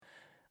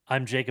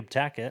I'm Jacob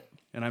Tackett,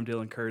 And I'm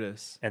Dylan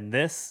Curtis. and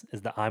this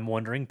is the I'm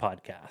Wondering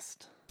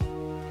podcast.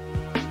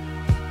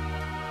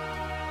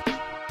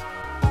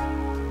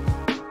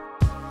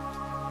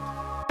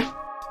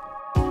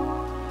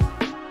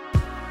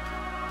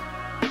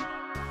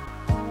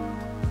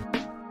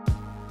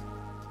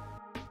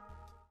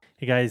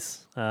 Hey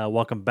guys,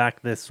 welcome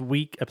back this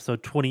week,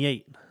 episode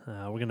 28.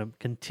 We're going to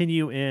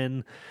continue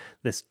in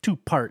this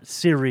two-part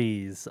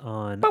series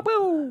on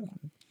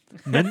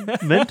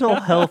mental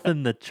health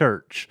in the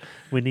church.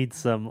 We need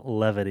some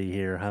levity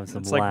here, have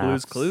some It's laughs. like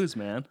Blue's Clues,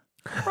 man.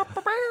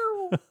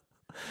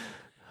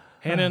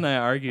 Hannah and I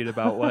argued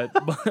about what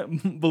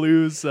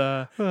Blue's.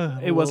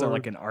 It wasn't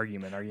like an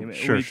argument.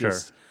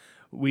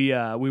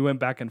 We went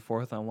back and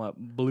forth on what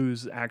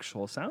Blue's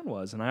actual sound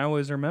was, and I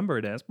always remember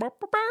it as.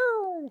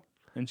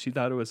 And she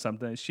thought it was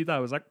something. She thought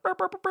it was like.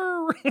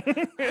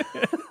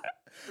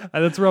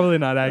 That's probably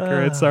not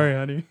accurate. Sorry,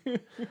 honey.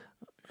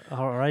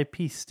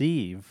 R.I.P.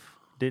 Steve.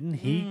 Didn't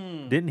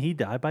he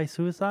die by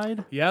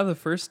suicide? Yeah, the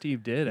first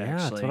Steve did, Yeah,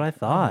 actually. that's what I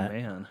thought. Oh,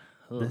 man.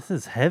 Ugh. This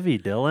is heavy,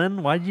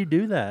 Dylan. Why'd you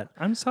do that?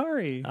 I'm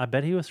sorry. I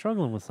bet he was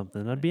struggling with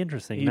something. That'd be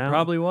interesting. He Now,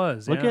 probably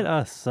was. Look yeah. at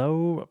us,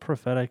 so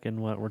prophetic in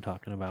what we're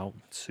talking about.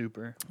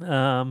 Super.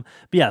 But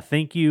yeah,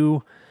 thank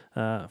you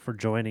for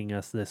joining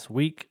us this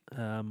week.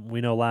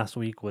 We know last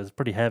week was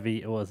pretty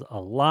heavy. It was a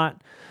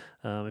lot.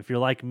 If you're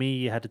like me,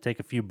 you had to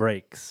take a few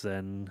breaks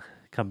and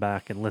come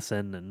back and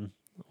listen and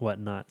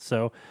whatnot.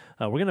 So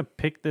we're going to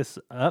pick this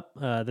up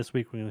this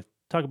week. We're going to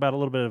talk about a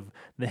little bit of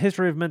the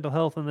history of mental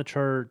health in the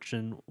church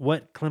and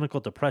what clinical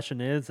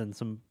depression is, and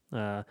some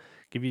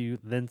give you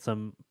then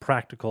some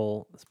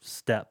practical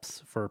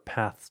steps for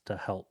paths to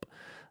help.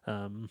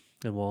 And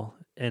we'll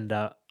end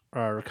up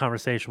our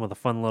conversation with a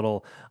fun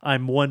little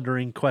I'm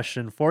wondering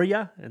question for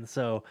you. And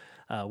so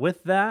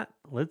with that,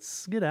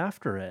 let's get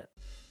after it.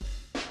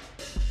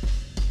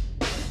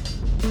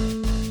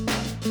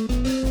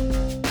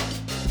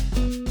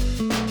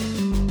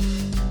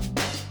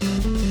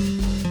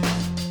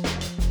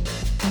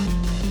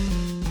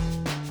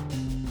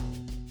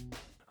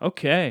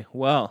 Okay,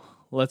 well,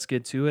 let's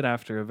get to it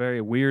after a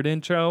very weird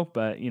intro,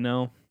 but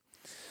we're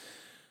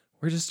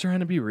just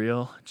trying to be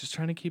real, just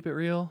trying to keep it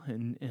real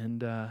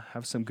and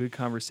have some good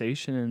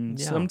conversation, and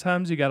Yeah.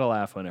 sometimes you got to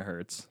laugh when it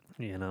hurts.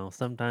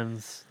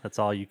 Sometimes that's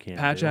all you can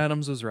Patch do.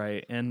 Adams was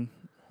right, and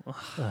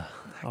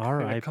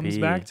R.I.P. comes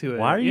back to it.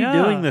 Why are you Yeah.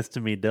 doing this to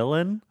me,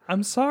 Dylan?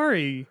 I'm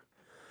sorry.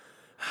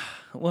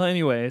 Well,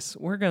 anyways,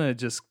 we're going to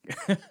just...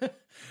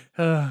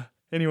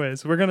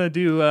 we're going to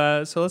do...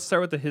 so let's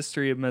start with the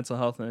history of mental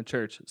health in the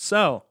church.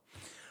 So,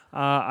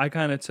 I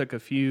kind of took a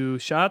few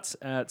shots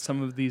at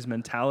some of these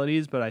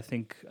mentalities, but I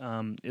think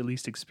at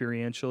least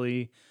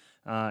experientially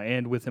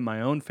and within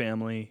my own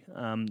family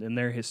in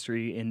their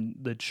history in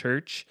the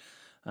church,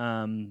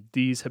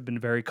 these have been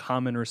very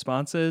common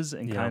responses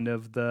and kind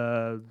of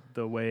the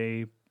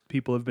way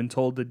people have been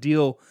told to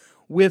deal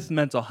with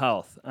mental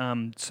health.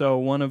 So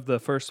one of the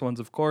first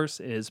ones, of course,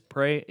 is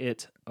pray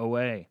it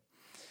away.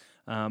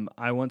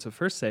 I want to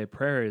first say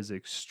prayer is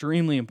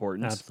extremely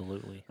important.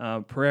 Absolutely.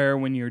 Prayer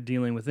when you're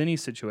dealing with any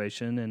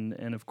situation,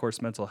 and of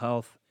course mental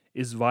health,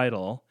 is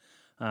vital.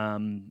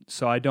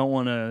 So I don't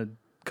want to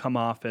come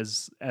off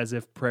as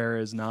if prayer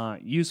is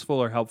not useful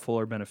or helpful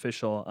or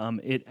beneficial.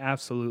 It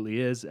absolutely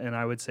is, and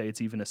I would say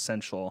it's even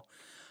essential.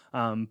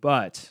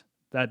 But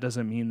that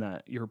doesn't mean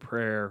that your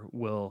prayer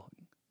will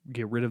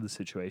get rid of the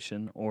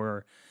situation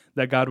or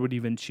that God would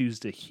even choose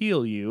to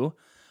heal you.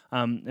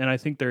 And I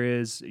think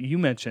you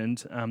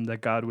mentioned that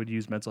God would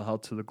use mental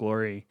health to the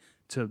glory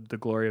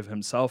of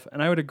himself.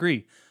 And I would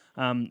agree.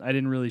 I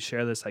didn't really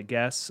share this, I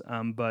guess.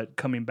 But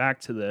coming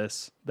back to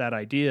that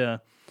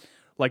idea,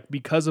 like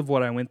because of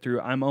what I went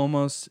through, I'm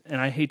almost,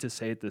 and I hate to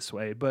say it this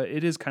way, but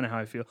it is kind of how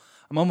I feel.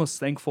 I'm almost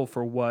thankful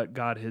for what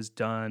God has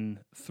done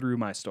through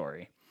my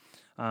story.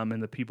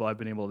 And the people I've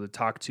been able to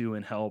talk to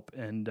and help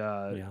and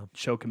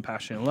show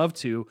compassion and love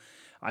to.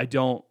 I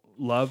don't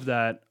love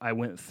that I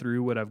went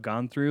through what I've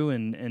gone through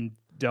and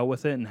dealt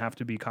with it and have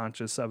to be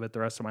conscious of it the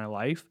rest of my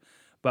life.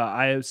 But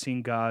I have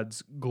seen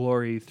God's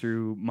glory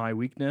through my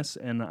weakness,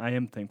 and I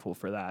am thankful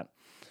for that.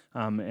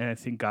 And I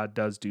think God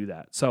does do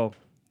that. So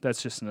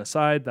that's just an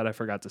aside that I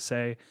forgot to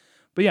say.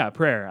 But yeah,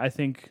 prayer. I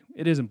think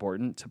it is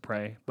important to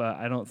pray, but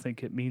I don't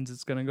think it means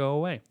it's going to go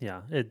away.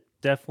 Yeah, it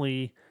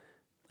definitely,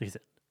 like I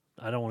said,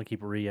 I don't want to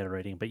keep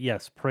reiterating, but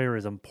yes, prayer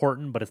is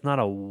important, but it's not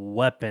a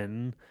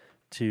weapon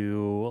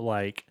to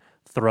like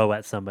throw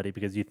at somebody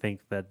because you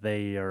think that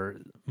they are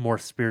more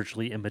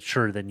spiritually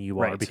immature than you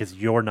are Right. because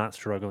you're not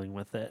struggling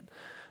with it.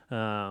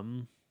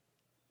 So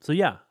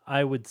yeah,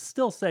 I would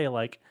still say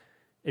like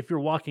if you're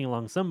walking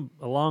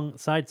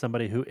alongside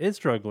somebody who is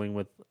struggling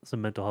with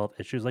some mental health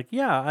issues, like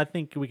yeah, I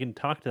think we can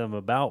talk to them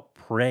about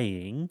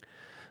praying.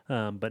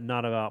 But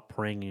not about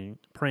praying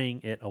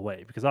it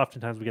away. Because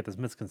oftentimes we get this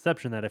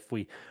misconception that if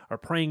we are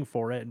praying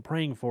for it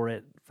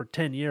for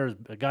 10 years,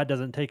 God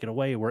doesn't take it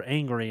away, we're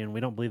angry and we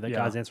don't believe that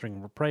God's answering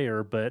our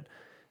prayer, but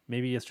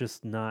maybe it's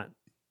just not,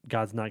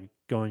 God's not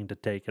going to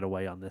take it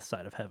away on this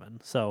side of heaven.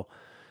 So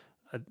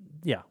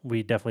yeah,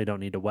 we definitely don't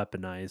need to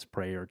weaponize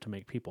prayer to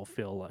make people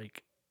feel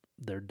like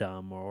they're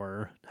dumb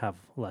or have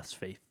less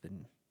faith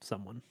in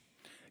someone.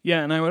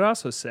 Yeah, and I would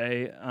also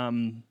say,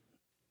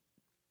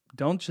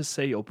 don't just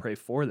say you'll pray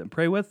for them.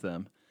 Pray with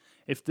them.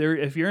 If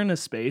you're in a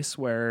space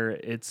where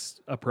it's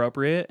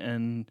appropriate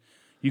and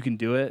you can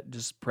do it,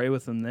 just pray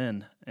with them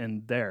then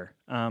and there.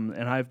 And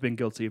I've been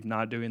guilty of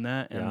not doing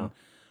that, and Yeah.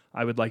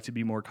 I would like to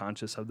be more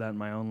conscious of that in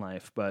my own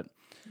life. But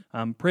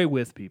pray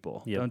with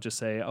people. Yep. Don't just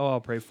say, "Oh,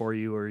 I'll pray for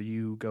you," or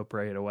 "You go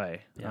pray it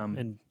away." Yeah.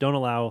 And don't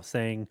allow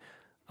saying,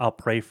 "I'll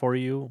pray for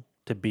you"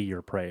 to be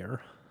your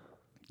prayer.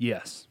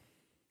 Yes.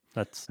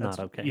 That's not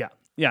okay. Yeah.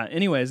 Yeah.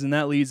 Anyways, and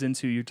that leads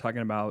into you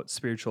talking about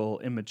spiritual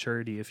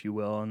immaturity, if you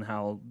will, and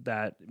how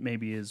that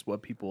maybe is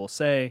what people will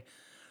say,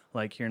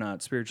 like you're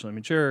not spiritually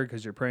mature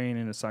because you're praying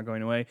and it's not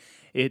going away.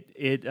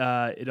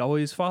 It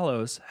always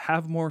follows,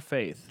 have more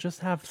faith.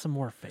 Just have some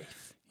more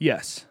faith.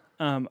 Yes.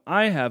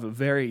 I have a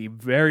very,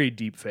 very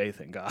deep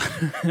faith in God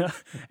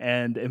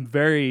and am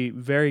very,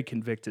 very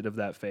convicted of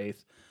that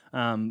faith.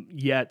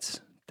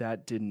 Yet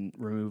that didn't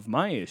remove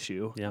my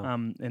issue. Yeah.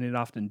 And it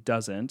often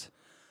doesn't.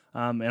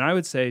 And I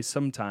would say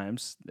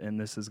sometimes, and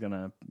this is going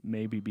to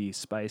maybe be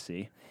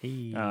spicy,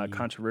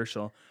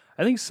 controversial,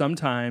 I think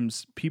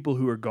sometimes people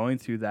who are going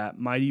through that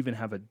might even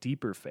have a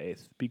deeper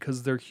faith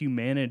because their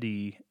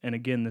humanity, and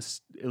again,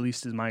 this at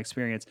least is my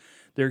experience,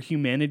 their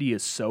humanity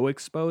is so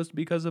exposed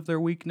because of their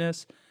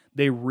weakness,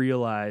 they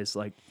realize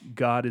like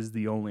God is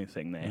the only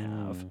thing they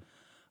have.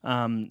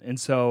 And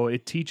so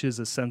it teaches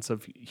a sense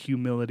of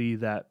humility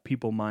that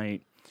people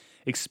might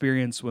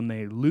experience when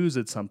they lose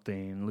at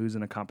something, lose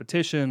in a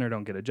competition or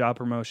don't get a job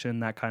promotion,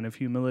 that kind of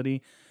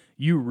humility.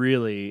 You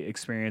really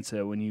experience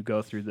it when you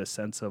go through this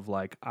sense of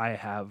like, I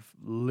have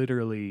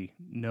literally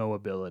no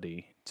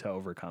ability to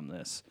overcome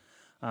this.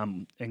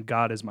 And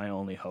God is my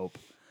only hope.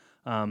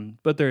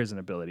 But there is an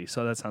ability.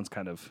 So that sounds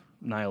kind of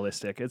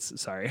nihilistic.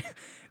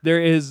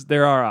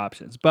 There are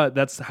options, but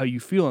that's how you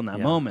feel in that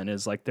moment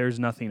is like, there's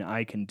nothing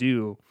I can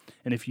do.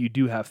 And if you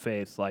do have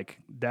faith, like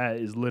that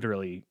is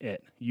literally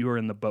it. You are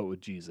in the boat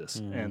with Jesus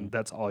and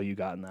that's all you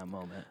got in that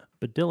moment.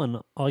 But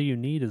Dylan, all you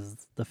need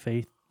is the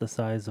faith the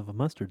size of a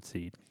mustard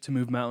seed To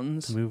move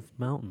mountains? to move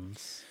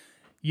mountains.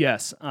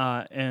 Yes.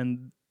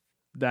 And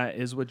that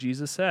is what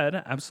Jesus said.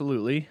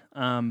 Absolutely.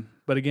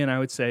 But again, I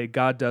would say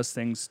God does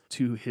things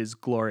to his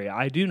glory.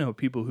 I do know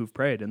people who've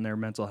prayed and their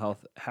mental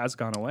health has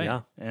gone away.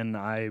 Yeah. And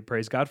I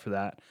praise God for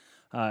that.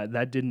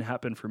 That didn't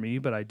happen for me,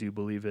 but I do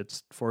believe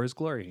it's for his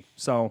glory.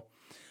 So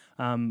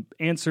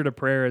answer to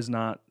prayer is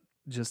not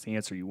just the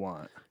answer you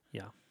want.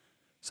 Yeah.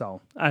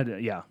 So,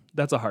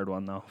 that's a hard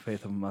one, though,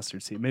 faith of a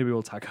mustard seed. Maybe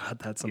we'll talk about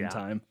that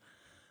sometime.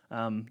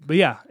 But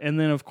yeah, and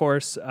then, of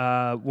course,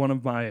 one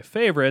of my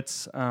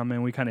favorites,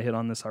 and we kind of hit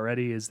on this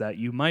already, is that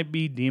you might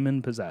be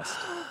demon-possessed.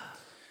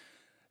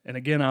 And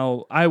again,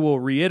 I will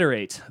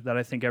reiterate that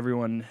I think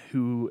everyone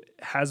who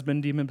has been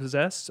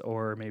demon-possessed,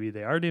 or maybe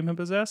they are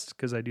demon-possessed,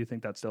 because I do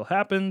think that still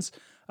happens,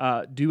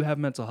 do have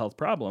mental health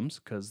problems,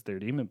 because they're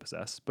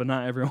demon-possessed. But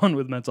not everyone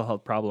with mental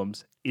health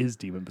problems is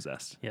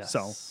demon-possessed. Yes.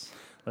 So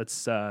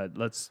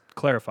let's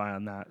clarify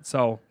on that.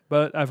 So,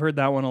 but I've heard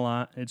that one a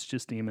lot. It's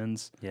just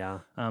demons. Yeah.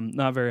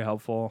 Not very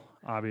helpful,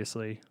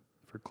 obviously,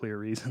 for clear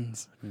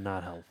reasons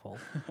Not helpful.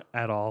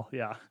 at all.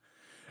 Yeah.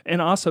 And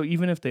also,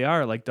 even if they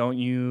are, like, don't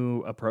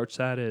you approach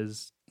that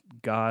as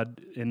God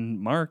in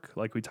Mark,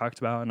 like we talked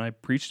about and I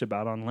preached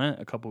about on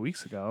Lent a couple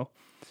weeks ago?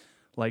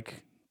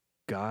 Like,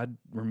 God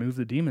removed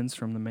the demons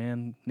from the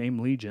man named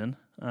Legion.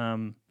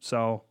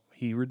 So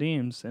he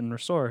redeems and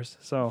restores.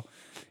 So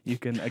you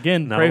can,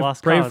 again, Not a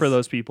lost pray cause. for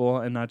those people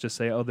and not just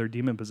say, oh, they're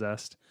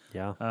demon-possessed.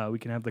 Yeah. We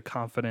can have the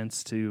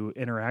confidence to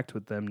interact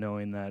with them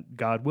knowing that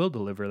God will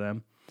deliver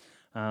them.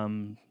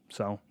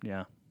 So,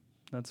 yeah,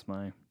 that's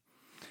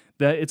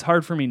it's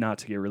hard for me not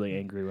to get really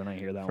angry when I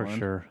hear that For one.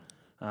 sure.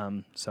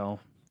 So,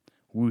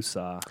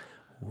 woosah.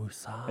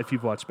 Woosah. If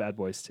you've watched Bad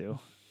Boys 2.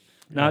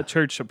 Not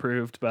church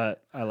approved,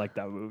 but I like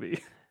that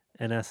movie.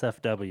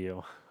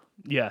 NSFW.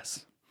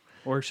 Yes.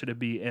 Or should it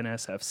be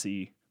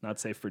NSFC, not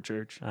safe for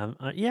church?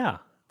 Yeah,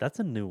 that's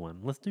a new one.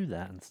 Let's do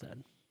that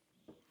instead.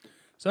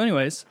 So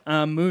anyways,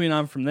 moving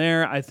on from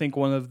there, I think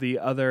one of the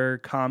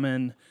other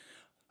common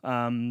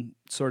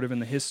sort of in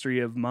the history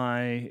of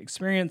my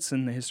experience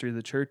in the history of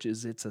the church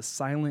is it's a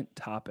silent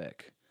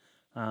topic.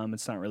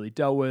 It's not really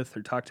dealt with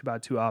or talked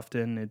about too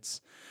often.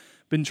 It's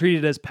been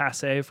treated as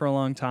passé for a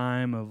long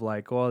time of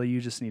like, well,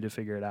 you just need to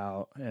figure it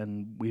out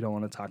and we don't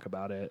want to talk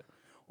about it,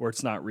 or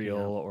it's not real,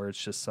 or it's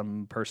just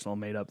some personal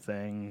made up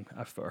thing.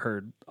 I've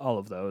heard all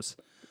of those.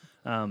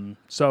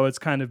 So it's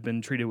kind of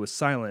been treated with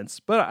silence,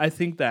 but I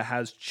think that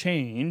has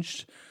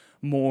changed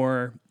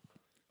more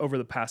over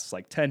the past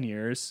like 10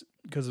 years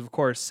because of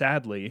course,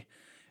 sadly,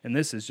 and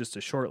this is just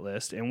a short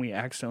list, and we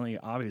accidentally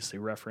obviously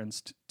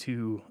referenced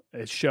to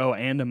a show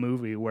and a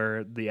movie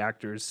where the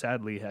actors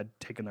sadly had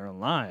taken their own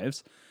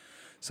lives.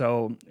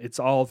 So it's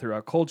all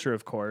throughout culture,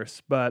 of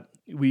course, but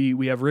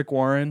we have Rick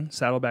Warren,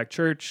 Saddleback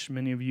Church.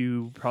 Many of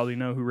you probably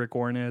know who Rick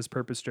Warren is,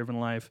 Purpose Driven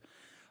Life.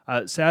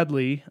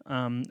 Sadly,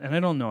 and I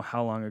don't know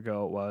how long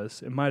ago it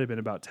was. It might have been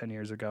about 10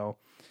 years ago.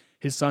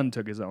 His son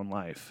took his own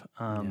life.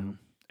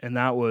 And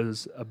that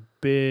was a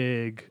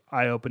big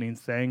eye-opening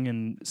thing.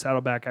 And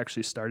Saddleback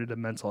actually started a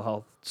mental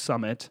health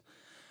summit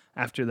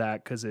after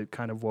that because it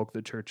kind of woke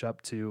the church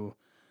up to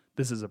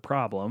this is a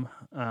problem.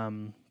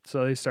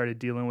 So they started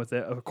dealing with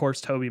it. Of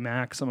course, Toby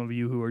Mac, some of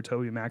you who are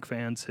Toby Mac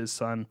fans, his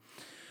son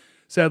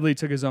sadly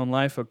took his own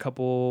life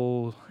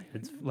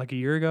like a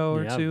year ago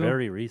or two. Yeah,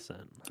 very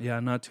recent. Yeah,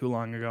 not too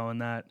long ago.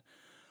 And that,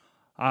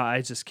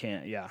 I just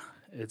can't,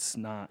 it's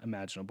not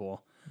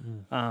imaginable.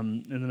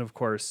 And then, of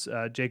course,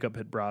 Jacob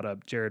had brought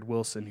up Jared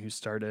Wilson, who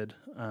started,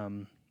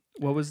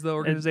 what was the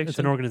organization? It's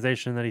an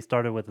organization that he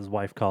started with his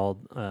wife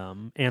called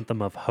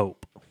Anthem of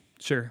Hope.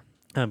 Sure.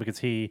 Because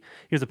he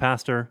was a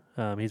pastor.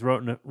 He's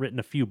written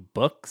a few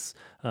books.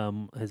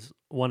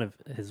 One of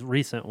his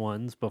recent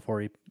ones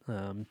before he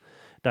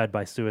died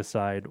by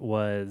suicide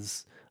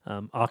was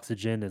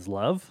Oxygen is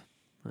Love.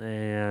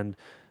 And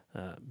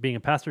being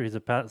a pastor, he's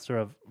a pastor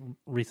of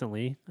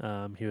recently.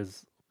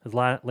 His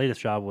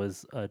latest job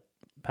was a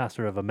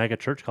pastor of a mega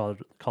church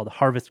called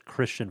Harvest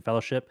Christian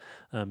Fellowship.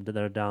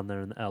 They're down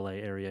there in the LA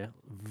area.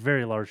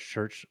 Very large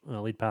church.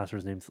 Lead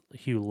pastor's name's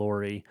Hugh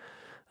Laurie.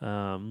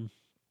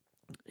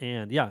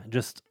 And yeah,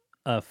 just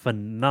a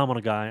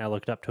phenomenal guy. I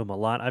looked up to him a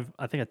lot.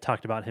 I think I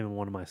talked about him in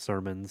one of my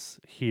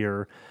sermons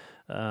here.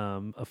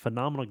 A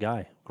phenomenal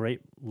guy, great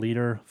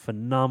leader,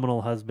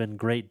 phenomenal husband,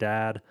 great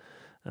dad.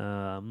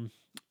 Mentored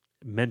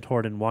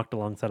and walked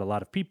alongside a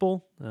lot of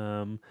people.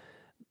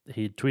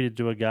 He tweeted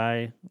to a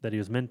guy that he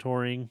was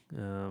mentoring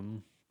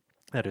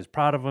that he was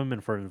proud of him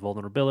and for his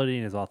vulnerability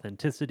and his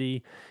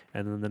authenticity.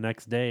 And then the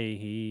next day,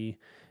 he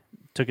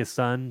took his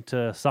son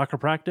to soccer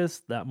practice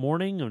that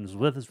morning and was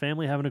with his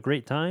family having a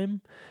great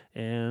time.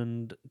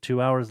 And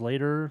 2 hours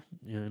later,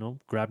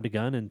 grabbed a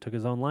gun and took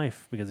his own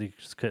life because he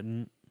just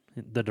couldn't.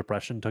 The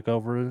depression took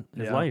over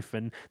his life.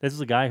 And this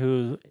is a guy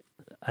who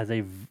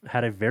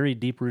had a very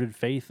deep-rooted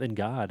faith in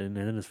God and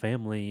in his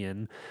family,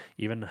 and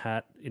even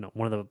had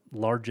one of the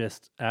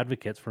largest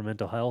advocates for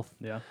mental health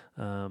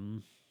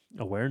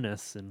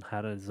awareness, and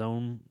had his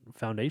own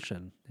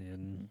foundation,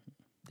 and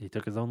he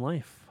took his own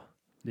life.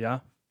 Yeah.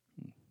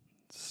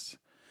 It's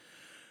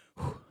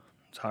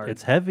hard.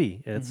 It's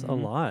heavy. It's a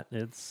lot.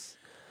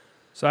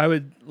 So I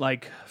would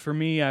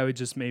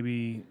just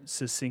maybe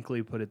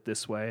succinctly put it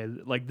this way.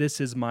 Like, this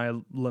is my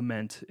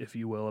lament, if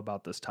you will,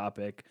 about this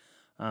topic.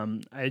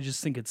 I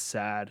just think it's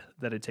sad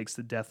that it takes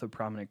the death of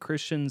prominent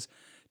Christians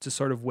to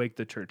sort of wake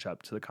the church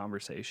up to the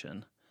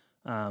conversation.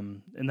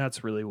 And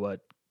that's really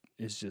what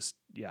is just,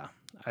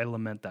 I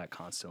lament that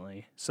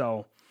constantly.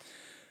 So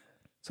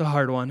it's a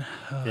hard one.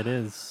 It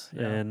is.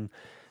 Yeah. And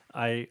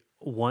I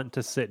want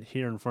to sit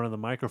here in front of the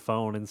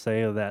microphone and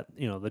say that,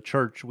 the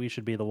church, we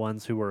should be the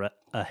ones who are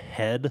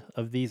ahead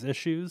of these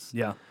issues.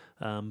 Yeah.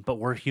 But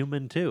we're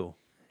human too.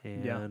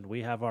 And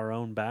we have our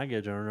own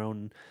baggage, our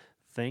own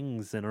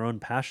things and our own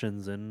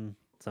passions. And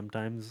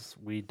sometimes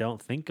we don't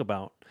think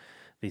about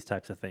these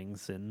types of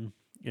things. And,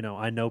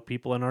 I know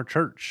people in our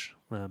church,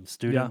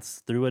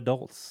 students through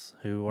adults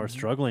who are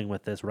struggling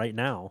with this right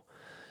now.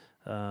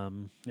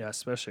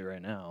 Especially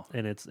right now.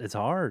 And it's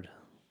hard.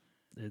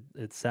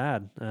 It's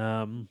sad.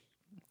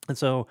 And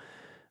so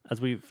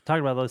as we've talked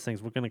about those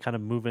things, we're going to kind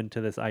of move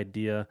into this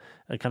idea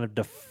and kind of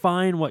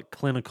define what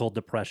clinical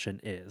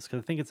depression is, because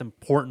I think it's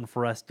important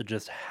for us to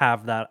just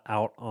have that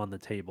out on the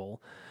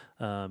table.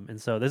 And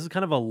so this is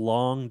kind of a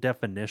long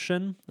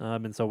definition.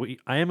 And so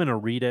I am going to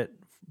read it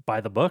by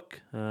the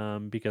book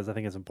because I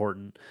think it's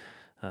important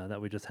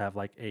that we just have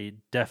like a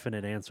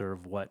definite answer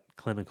of what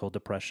clinical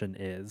depression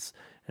is.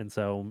 And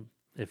so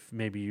if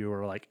maybe you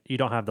are like, you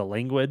don't have the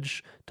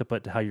language to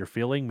put to how you're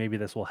feeling, maybe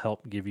this will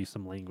help give you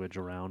some language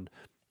around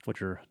what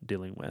you're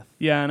dealing with.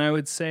 Yeah, and I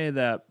would say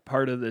that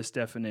part of this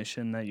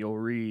definition that you'll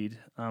read,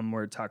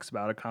 where it talks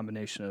about a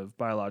combination of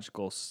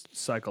biological,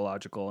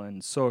 psychological,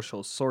 and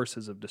social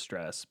sources of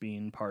distress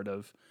being part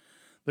of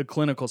the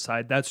clinical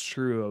side, that's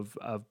true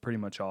of pretty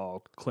much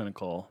all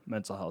clinical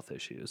mental health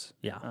issues.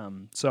 Yeah.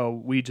 So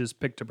we just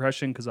picked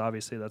depression because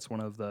obviously that's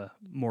one of the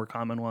more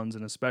common ones,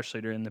 and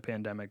especially during the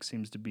pandemic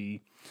seems to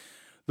be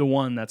the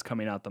one that's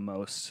coming out the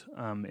most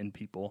in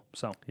people.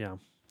 So yeah.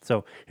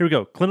 So here we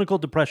go. Clinical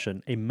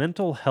depression, a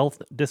mental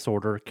health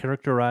disorder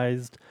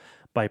characterized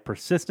by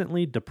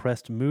persistently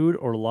depressed mood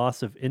or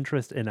loss of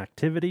interest in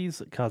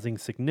activities, causing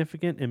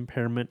significant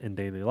impairment in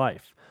daily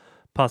life.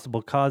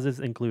 Possible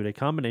causes include a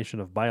combination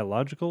of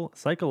biological,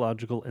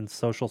 psychological, and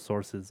social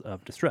sources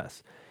of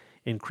distress.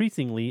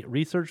 Increasingly,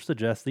 research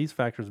suggests these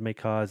factors may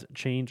cause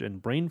change in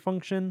brain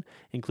function,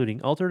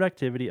 including altered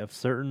activity of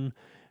certain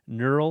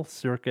neural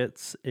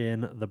circuits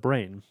in the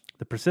brain.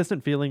 The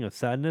persistent feeling of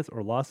sadness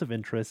or loss of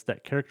interest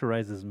that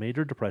characterizes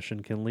major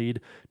depression can lead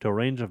to a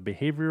range of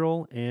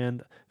behavioral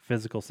and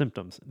physical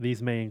symptoms.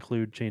 These may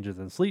include changes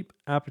in sleep,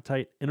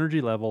 appetite, energy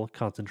level,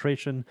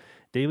 concentration,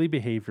 daily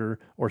behavior,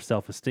 or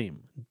self-esteem.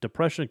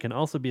 Depression can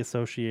also be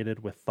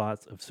associated with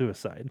thoughts of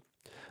suicide.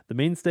 The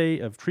mainstay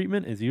of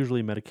treatment is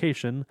usually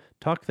medication,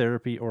 talk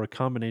therapy, or a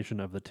combination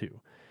of the two.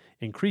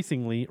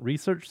 Increasingly,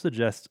 research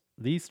suggests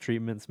these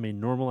treatments may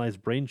normalize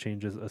brain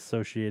changes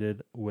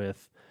associated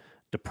with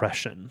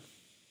depression.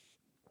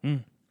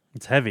 Mm.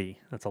 It's heavy.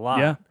 That's a lot.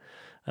 Yeah.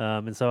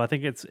 And so I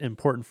think it's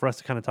important for us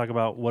to kind of talk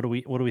about what do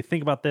we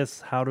think about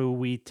this? How do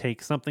we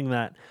take something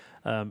that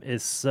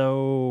is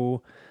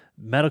so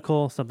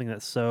medical, something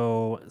that's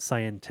so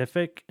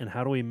scientific, and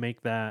how do we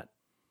make that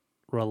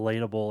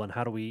relatable, and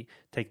how do we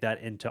take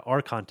that into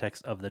our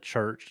context of the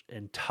church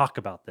and talk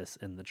about this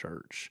in the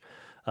church?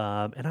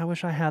 And I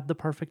wish I had the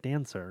perfect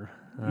answer.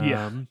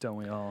 Don't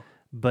we all?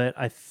 But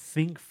I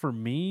think for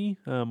me,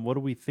 what do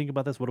we think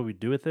about this? What do we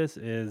do with this?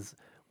 Is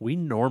we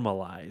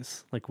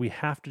normalize. Like, we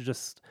have to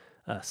just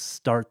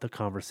start the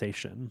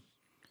conversation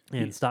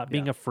and stop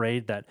being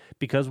afraid that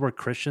because we're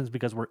Christians,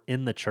 because we're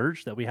in the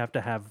church, that we have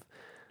to have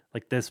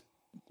like this,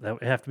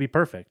 that we have to be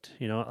perfect.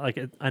 Like,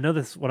 I know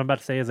this, what I'm about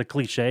to say is a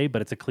cliche,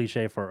 but it's a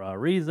cliche for a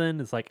reason.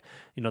 It's like,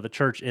 the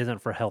church isn't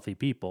for healthy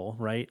people,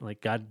 right?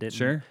 Like, God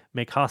didn't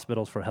make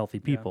hospitals for healthy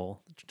people.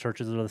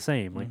 Churches are the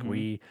same. Like,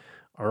 we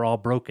are all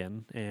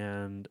broken,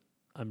 and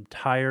I'm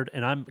tired,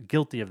 and I'm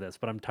guilty of this,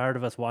 but I'm tired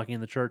of us walking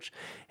in the church.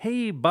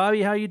 Hey,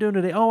 Bobby, how you doing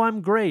today? Oh,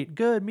 I'm great.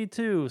 Good. Me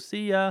too.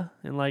 See ya.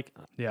 And like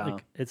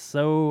it's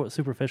so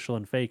superficial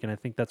and fake. And I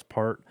think that's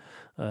part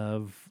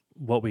of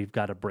what we've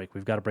got to break.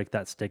 We've got to break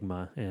that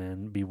stigma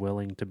and be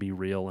willing to be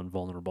real and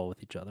vulnerable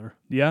with each other.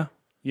 Yeah.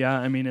 Yeah.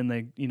 I mean,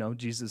 and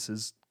Jesus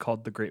is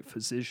called the great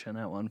physician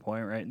at one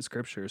point, right, in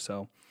scripture.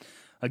 So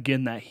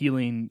again, that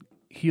healing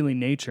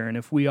nature. And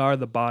if we are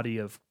the body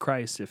of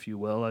Christ, if you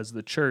will, as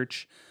the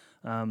church,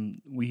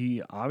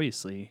 we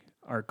obviously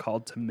are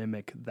called to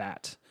mimic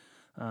that,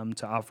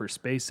 to offer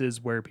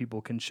spaces where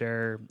people can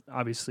share,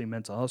 obviously,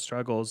 mental health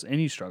struggles,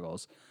 any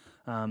struggles,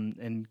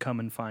 and come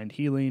and find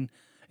healing.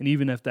 And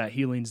even if that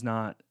healing's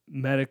not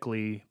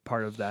medically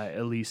part of that,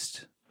 at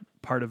least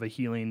part of a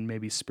healing,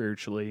 maybe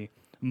spiritually,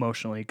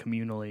 emotionally,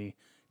 communally,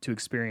 to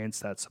experience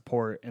that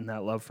support and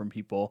that love from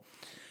people.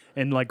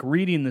 And like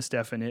reading this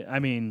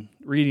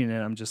reading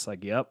it, I'm just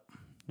like, yep,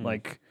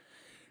 like,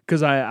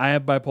 because I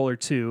have bipolar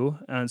 2,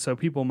 and so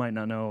people might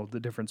not know the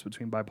difference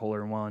between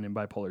bipolar 1 and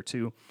bipolar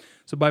 2.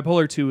 So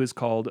bipolar 2 is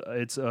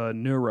it's a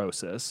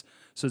neurosis.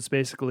 So it's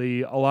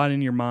basically a lot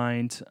in your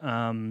mind,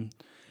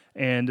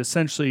 and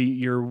essentially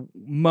you're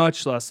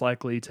much less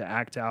likely to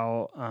act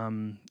out.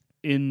 I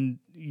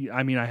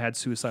had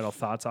suicidal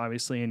thoughts,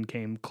 obviously, and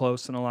came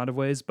close in a lot of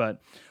ways,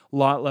 but a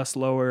lot less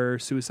lower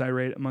suicide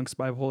rate amongst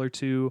bipolar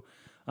 2,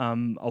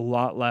 a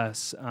lot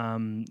less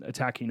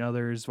attacking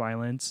others,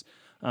 violence.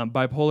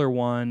 Bipolar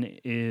 1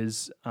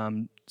 is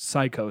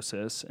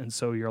psychosis, and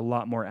so you're a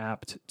lot more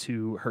apt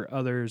to hurt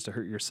others, to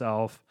hurt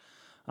yourself.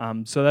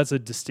 So that's a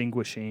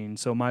distinguishing.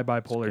 So my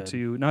bipolar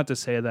 2, not to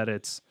say that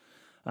it's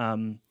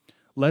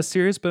less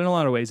serious, but in a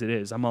lot of ways it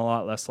is. I'm a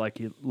lot less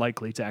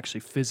likely to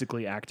actually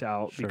physically act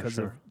out because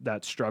of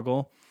that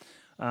struggle.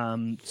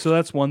 So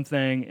that's one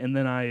thing, and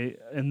then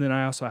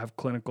I also have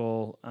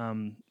clinical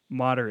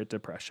moderate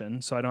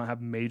depression. So I don't have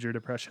major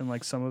depression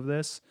like some of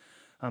this.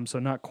 So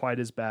not quite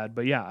as bad,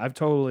 but yeah, I've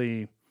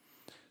totally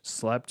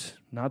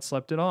not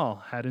slept at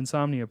all, had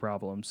insomnia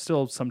problems,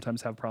 still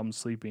sometimes have problems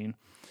sleeping.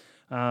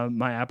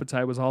 My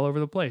appetite was all over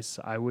the place.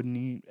 I wouldn't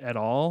eat at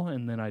all,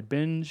 and then I'd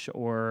binge,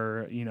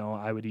 or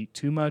I would eat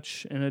too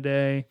much in a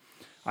day.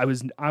 I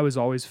was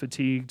always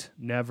fatigued,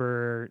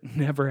 never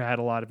had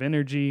a lot of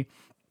energy,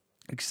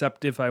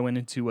 except if I went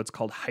into what's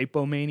called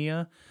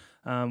hypomania,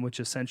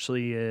 which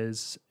essentially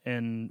is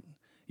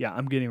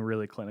I'm getting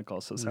really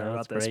clinical, so sorry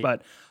about this. Great.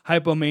 But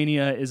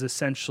hypomania is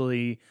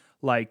essentially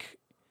like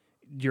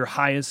your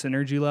highest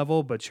energy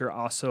level, but you're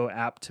also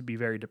apt to be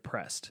very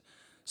depressed.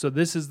 So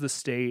this is the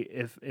state,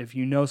 if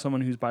you know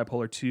someone who's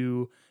bipolar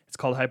 2, it's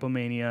called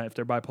hypomania. If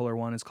they're bipolar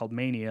 1, it's called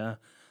mania.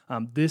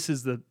 This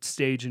is the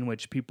stage in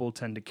which people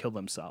tend to kill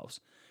themselves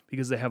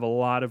because they have a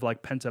lot of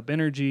like pent-up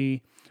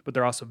energy, but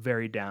they're also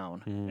very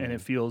down, and it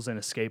feels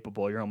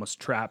inescapable. You're almost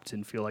trapped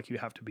and feel like you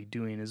have to be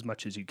doing as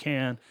much as you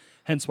can.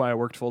 Hence why I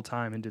worked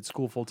full-time and did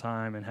school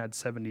full-time and had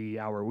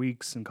 70-hour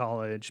weeks in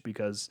college,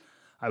 because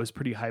I was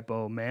pretty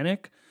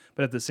hypomanic,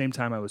 but at the same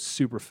time, I was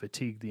super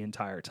fatigued the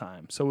entire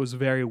time. So it was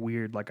very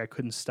weird. Like, I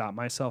couldn't stop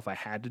myself. I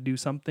had to do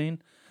something.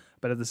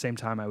 But at the same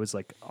time, I was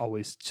like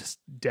always just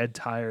dead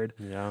tired.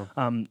 Yeah.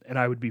 And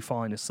I would be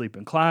falling asleep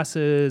in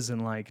classes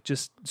and like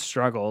just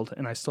struggled.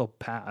 And I still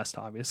passed,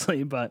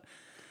 obviously, but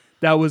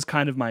that was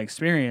kind of my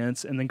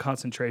experience. And then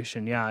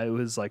concentration. Yeah, it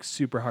was like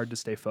super hard to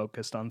stay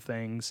focused on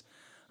things.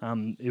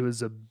 It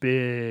was a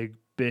big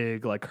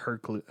like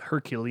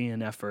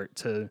Herculean effort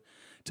to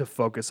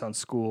focus on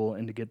school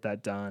and to get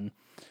that done.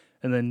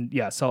 And then,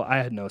 so I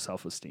had no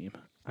self-esteem.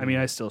 I mean,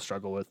 I still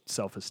struggle with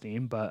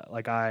self-esteem, but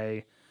like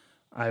I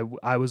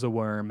was a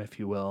worm, if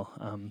you will,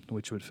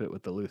 which would fit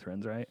with the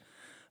Lutherans, right?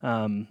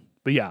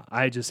 But yeah,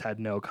 I just had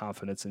no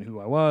confidence in who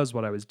I was,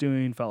 what I was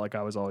doing, felt like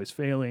I was always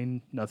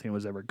failing. Nothing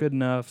was ever good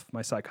enough.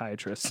 My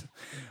psychiatrist,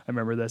 I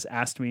remember this,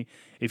 asked me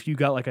if you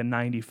got like a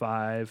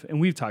 95, and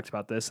we've talked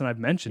about this and I've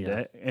mentioned Yeah.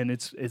 it, and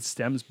it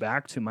stems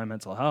back to my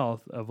mental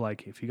health of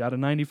like, if you got a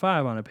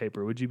 95 on a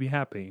paper, would you be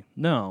happy?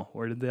 No.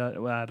 Where did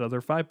that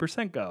other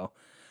 5% go?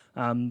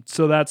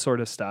 So that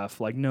sort of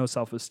stuff, like no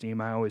self-esteem.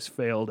 I always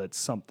failed at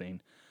something.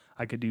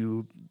 I could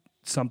do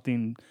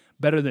something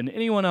better than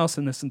anyone else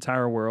in this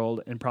entire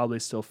world and probably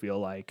still feel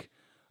like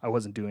I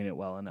wasn't doing it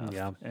well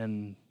enough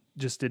and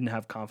just didn't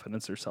have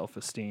confidence or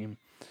self-esteem.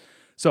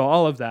 So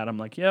all of that, I'm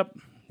like, yep.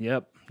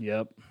 And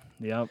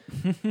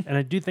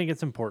I do think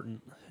it's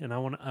important, and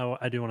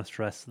I do want to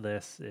stress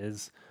this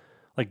is,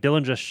 like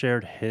Dylan just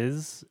shared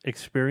his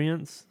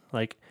experience.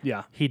 Like,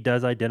 Yeah. he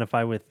does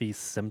identify with these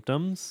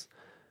symptoms,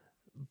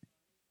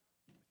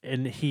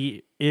 and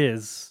he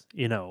is,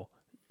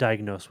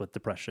 diagnosed with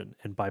depression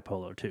and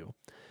bipolar too.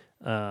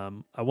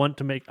 I want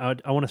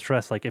to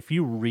stress, like, if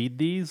you read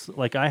these,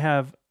 like, I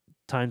have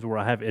times where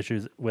I have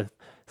issues with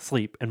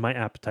sleep and my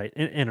appetite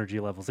and energy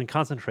levels and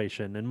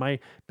concentration and my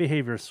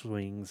behavior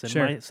swings and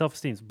my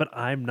self-esteem, but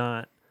I'm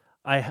not,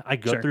 I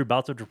go through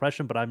bouts of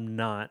depression, but I'm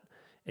not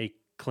a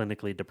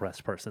clinically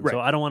depressed person. Right. So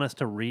I don't want us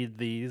to read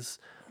these,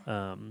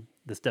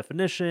 this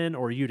definition,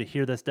 or you to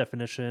hear this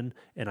definition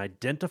and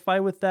identify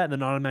with that and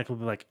then automatically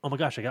be like, oh my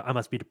gosh, I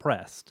must be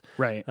depressed.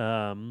 Right.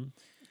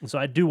 So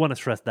I do want to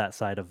stress that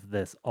side of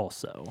this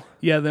also.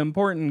 Yeah, the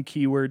important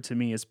keyword to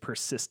me is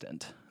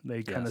persistent.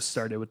 They kind of Yes.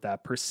 started with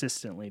that,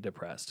 persistently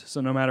depressed. So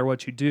no matter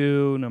what you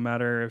do, no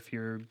matter if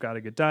you've got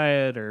a good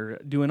diet or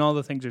doing all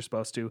the things you're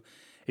supposed to,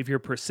 if you're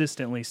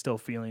persistently still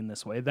feeling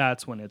this way,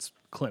 that's when it's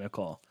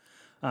clinical.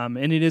 And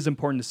it is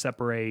important to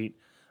separate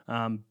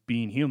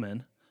being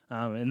human.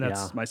 And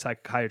that's my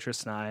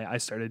psychiatrist and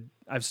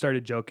I've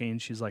started joking.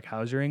 She's like,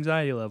 how's your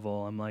anxiety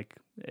level? I'm like,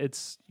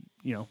 it's,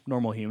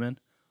 normal human,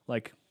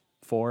 like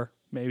 4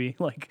 maybe,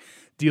 like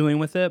dealing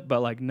with it,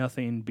 but like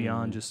nothing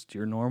beyond just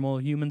your normal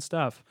human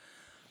stuff.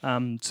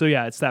 So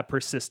yeah, it's that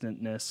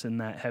persistentness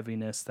and that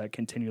heaviness that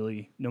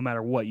continually, no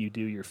matter what you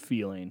do, you're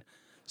feeling.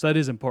 So that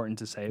is important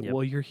to say,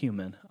 well, you're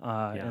human.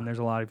 And there's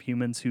a lot of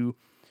humans who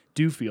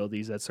do feel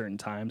these at certain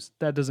times.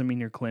 That doesn't mean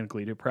you're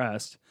clinically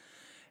depressed.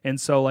 And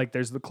so like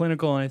there's the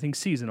clinical and I think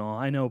seasonal.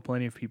 I know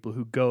plenty of people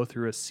who go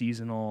through a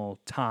seasonal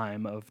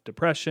time of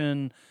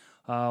depression,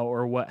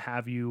 or what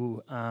have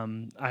you.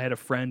 I had a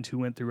friend who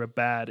went through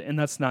and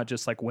that's not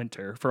just like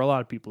winter. For a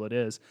lot of people it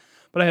is.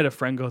 But I had a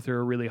friend go through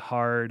a really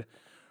hard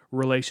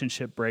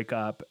relationship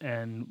breakup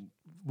and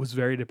was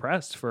very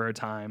depressed for a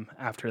time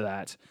after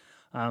that.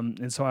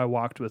 And so I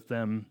walked with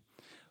them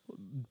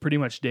pretty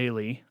much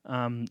daily.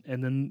 And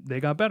then they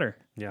got better.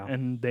 Yeah.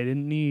 And they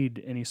didn't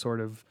need any sort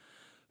of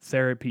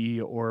therapy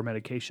or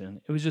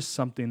medication. It was just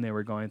something they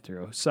were going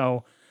through.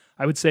 So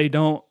I would say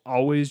don't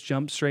always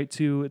jump straight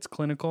to it's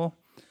clinical.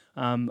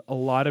 A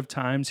lot of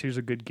times, here's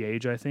a good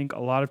gauge, I think. A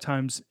lot of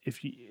times,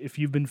 if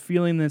you've been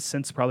feeling this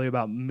since probably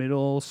about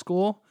middle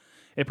school,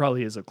 it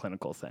probably is a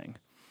clinical thing.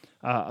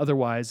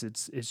 Otherwise,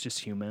 it's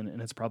just human,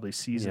 and it's probably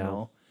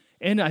seasonal.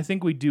 Yeah. And I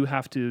think we do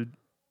have to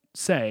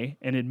say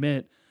and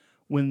admit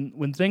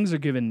when things are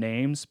given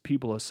names,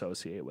 people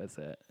associate with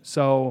it.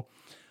 So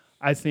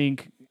I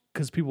think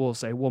because people will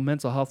say, well,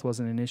 mental health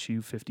wasn't an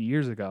issue 50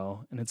 years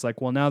ago. And it's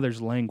like, well, now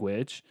there's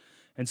language.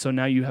 And so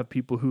now you have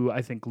people who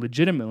I think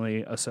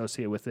legitimately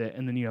associate with it,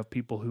 and then you have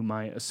people who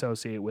might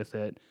associate with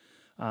it.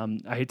 I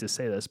hate to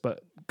say this,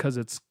 but because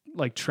it's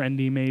like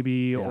trendy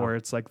maybe, or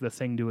it's like the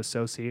thing to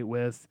associate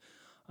with,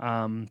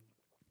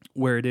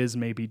 where it is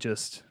maybe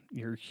just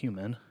you're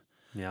human.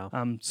 Yeah.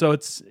 So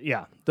it's,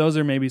 those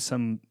are maybe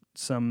some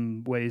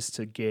ways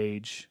to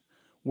gauge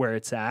where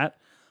it's at.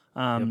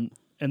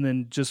 And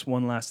then just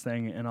one last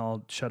thing, and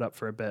I'll shut up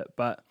for a bit,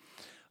 but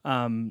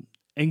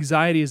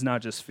anxiety is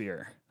not just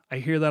fear. I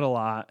hear that a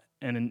lot,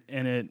 and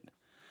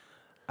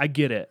I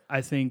get it.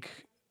 I think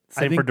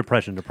for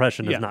depression.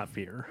 Depression is not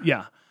fear.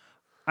 Yeah,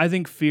 I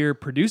think fear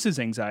produces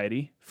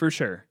anxiety for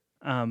sure.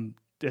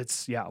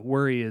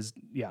 Worry is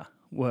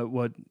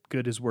What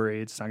good is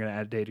worry? It's not going to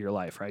add a day to your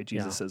life, right?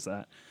 Jesus says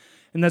that,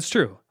 and that's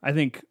true. I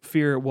think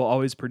fear will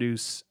always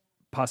produce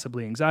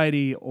possibly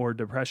anxiety or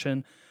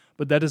depression,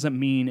 but that doesn't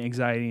mean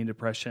anxiety and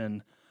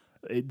depression.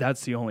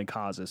 That's the only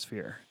cause is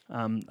fear.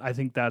 I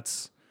think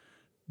that's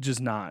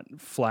just not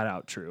flat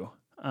out true.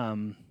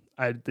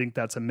 I think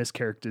that's a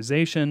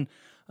mischaracterization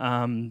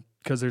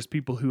because there's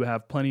people who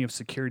have plenty of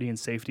security and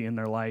safety in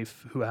their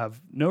life who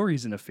have no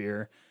reason to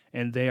fear,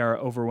 and they are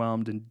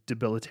overwhelmed and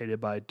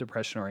debilitated by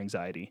depression or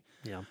anxiety.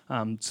 Yeah.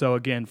 So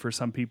again, for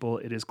some people,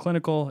 it is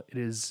clinical. It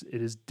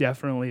is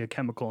definitely a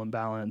chemical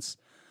imbalance.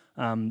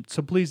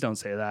 So please don't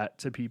say that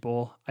to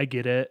people. I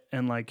get it,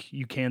 and like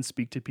you can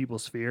speak to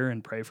people's fear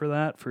and pray for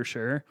that for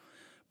sure.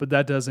 But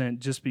that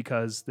doesn't, just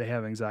because they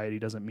have anxiety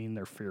doesn't mean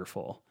they're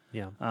fearful.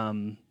 Yeah.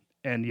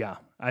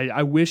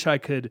 I wish I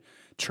could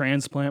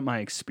transplant my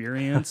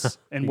experience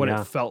and what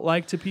it felt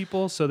like to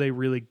people so they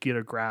really get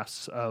a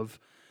grasp of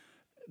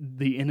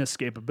the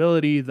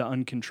inescapability, the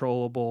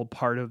uncontrollable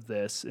part of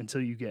this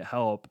until you get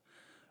help.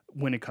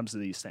 when it comes to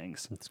these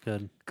things. That's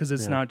good. Because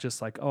it's Yeah. not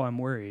just like, oh, I'm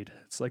worried.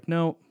 It's like,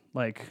 no,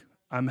 like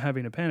I'm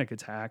having a panic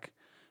attack,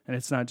 and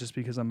it's not just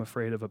because I'm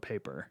afraid of a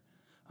paper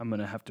I'm going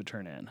to have to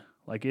turn in.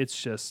 Like,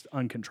 it's just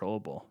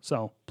uncontrollable.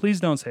 So please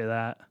don't say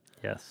that.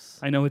 Yes.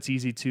 I know it's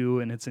easy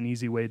to, and it's an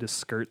easy way to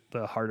skirt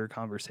the harder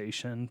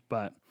conversation,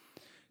 but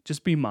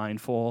just be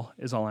mindful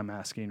is all I'm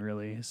asking,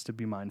 really, is to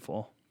be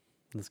mindful.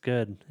 That's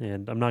good.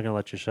 And I'm not going to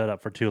let you shut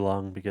up for too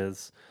long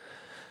because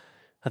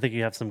I think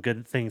you have some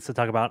good things to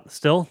talk about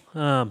still.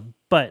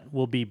 But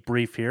we'll be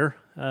brief here.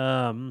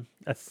 I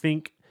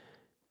think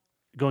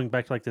going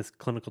back to like this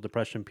clinical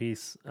depression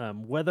piece,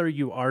 whether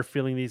you are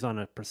feeling these on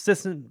a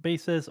persistent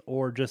basis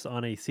or just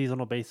on a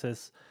seasonal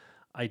basis,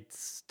 I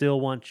still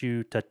want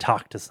you to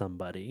talk to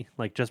somebody.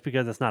 Like, just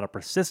because it's not a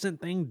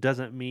persistent thing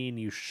doesn't mean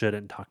you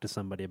shouldn't talk to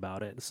somebody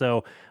about it.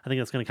 So I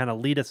think that's going to kind of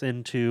lead us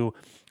into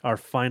our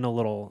final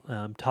little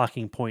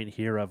talking point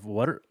here of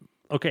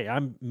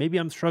maybe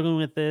I'm struggling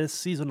with this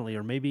seasonally,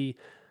 or maybe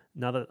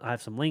now that I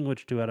have some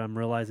language to it, I'm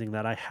realizing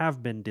that I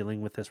have been dealing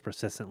with this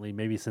persistently,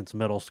 maybe since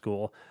middle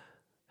school.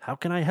 How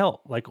can I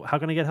help? Like, how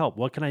can I get help?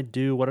 What can I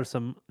do? What are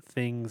some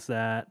things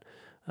that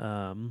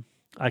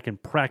I can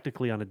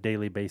practically on a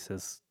daily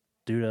basis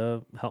do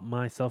to help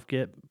myself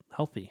get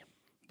healthy?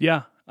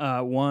 Yeah.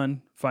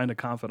 One, find a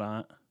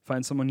confidant.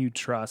 Find someone you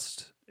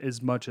trust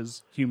as much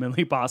as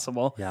humanly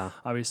possible. Yeah.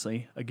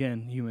 Obviously,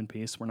 again, human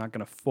piece. We're not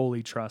going to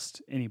fully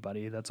trust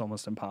anybody. That's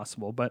almost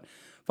impossible. But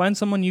find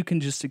someone you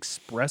can just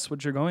express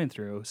what you're going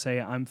through.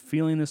 Say, I'm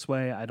feeling this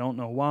way. I don't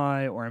know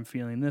why, or I'm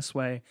feeling this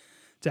way.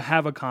 To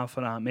have a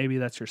confidant, maybe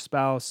that's your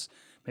spouse,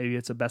 maybe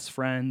it's a best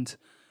friend,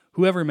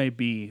 whoever it may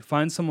be.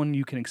 Find someone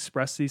you can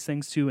express these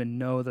things to and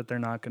know that they're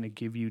not going to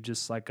give you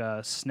just like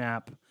a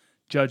snap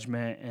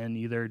judgment and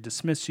either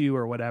dismiss you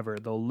or whatever.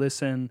 They'll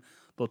listen,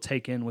 they'll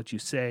take in what you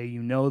say,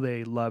 you know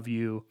they love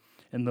you,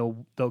 and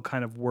they'll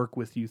kind of work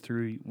with you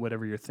through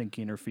whatever you're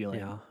thinking or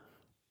feeling. Yeah.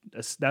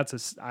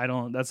 That's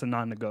a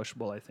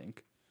non-negotiable, I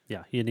think.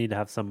 Yeah. You need to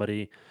have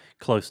somebody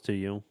close to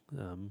you.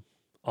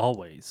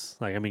 Always.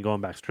 Like, I mean, going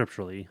back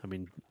scripturally, I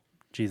mean,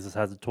 Jesus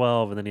has the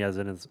 12, and then he has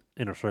in his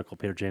inner circle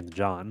Peter, James, and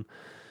John,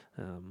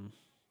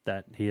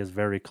 that he is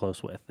very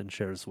close with and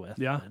shares with.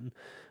 Yeah. And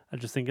I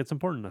just think it's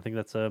important. I think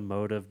that's a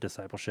mode of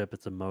discipleship.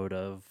 It's a mode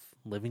of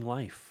living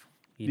life.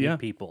 You need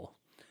people.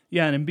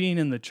 Yeah, and in being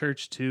in the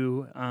church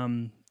too,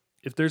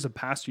 if there's a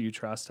pastor you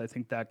trust, I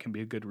think that can be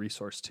a good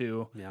resource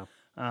too. Yeah.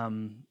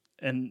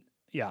 And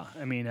yeah,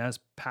 I mean, as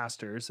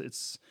pastors,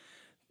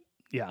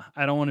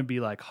 I don't want to be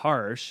like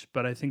harsh,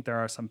 but I think there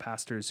are some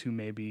pastors who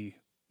maybe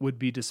would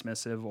be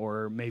dismissive,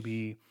 or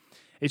maybe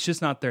it's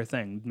just not their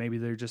thing. Maybe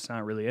they're just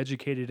not really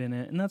educated in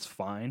it, and that's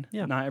fine.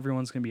 Yeah. Not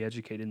everyone's going to be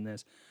educated in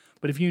this.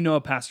 But if you know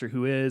a pastor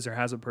who is or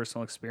has a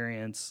personal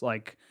experience,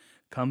 like,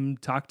 come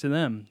talk to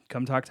them.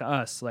 Come talk to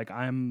us. Like,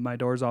 my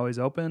door's always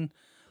open.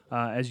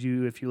 If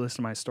you listen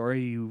to my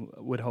story, you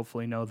would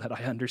hopefully know that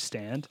I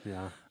understand.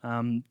 Yeah.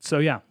 So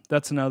yeah,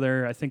 that's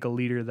another, I think, a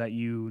leader that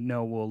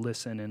will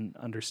listen and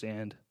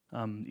understand.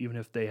 Even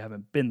if they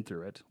haven't been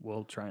through it,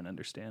 we'll try and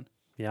understand.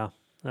 Yeah.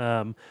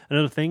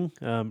 Another thing,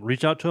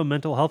 reach out to a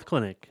mental health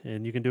clinic,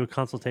 and you can do a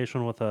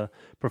consultation with a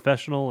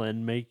professional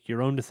and make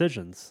your own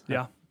decisions.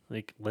 Yeah.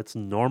 Like, let's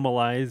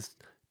normalize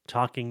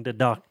talking to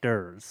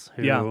doctors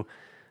who,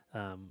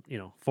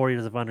 4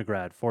 years of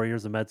undergrad, 4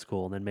 years of med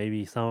school, and then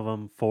maybe some of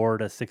them 4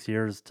 to 6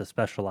 years to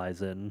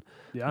specialize in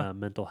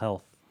mental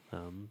health.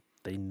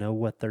 They know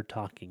what they're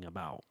talking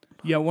about.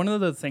 Yeah, one of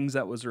the things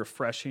that was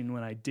refreshing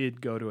when I did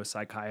go to a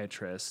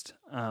psychiatrist,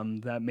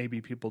 that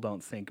maybe people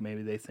don't think,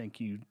 maybe they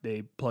think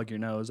they plug your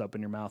nose up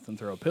in your mouth and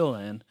throw a pill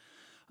in.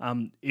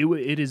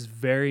 It is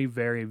very,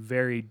 very,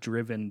 very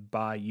driven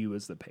by you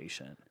as the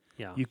patient.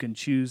 Yeah. You can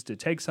choose to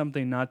take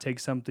something, not take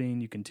something.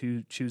 You can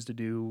choose to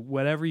do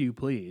whatever you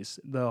please.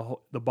 The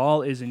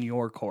ball is in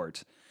your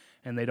court,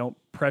 and they don't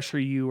pressure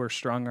you or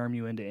strong arm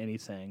you into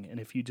anything. And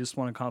if you just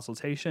want a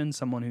consultation,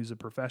 someone who's a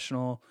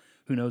professional,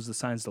 who knows the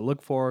signs to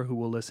look for, who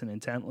will listen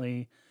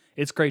intently,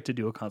 it's great to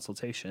do a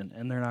consultation,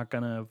 and they're not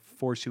going to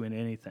force you into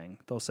anything.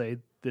 They'll say,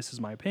 this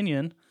is my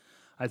opinion.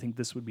 I think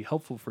this would be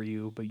helpful for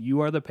you, but you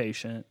are the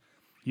patient.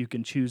 You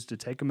can choose to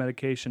take a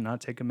medication,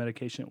 not take a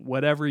medication,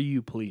 whatever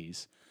you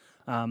please.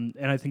 And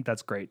I think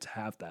that's great to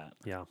have that.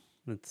 Yeah,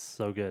 it's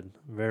so good.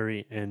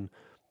 Very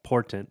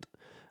important.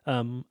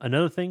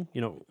 Another thing,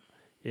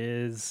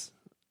 is,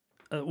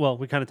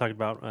 we kind of talked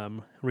about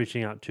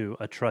reaching out to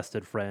a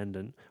trusted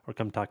friend or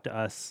come talk to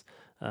us.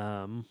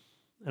 And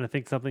I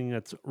think something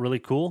that's really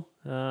cool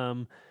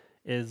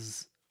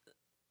is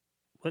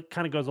what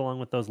kind of goes along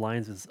with those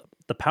lines is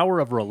the power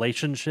of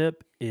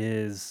relationship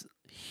is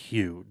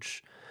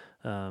huge.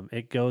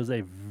 It goes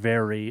a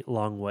very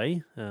long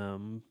way.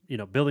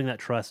 Building that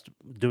trust,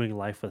 doing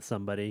life with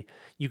somebody,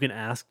 you can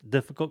ask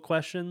difficult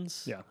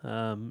questions.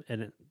 Yeah.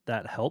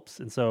 That helps.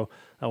 And so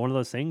one of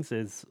those things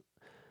is,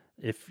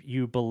 if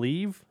you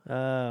believe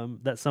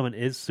that someone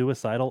is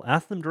suicidal,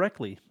 ask them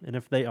directly. And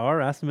if they are,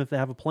 ask them if they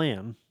have a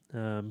plan.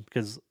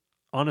 Because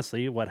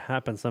honestly, what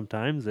happens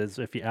sometimes is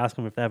if you ask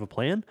them if they have a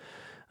plan,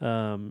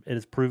 it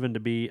has proven to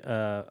be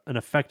an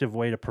effective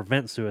way to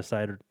prevent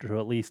suicide or to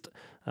at least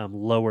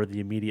lower the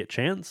immediate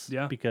chance.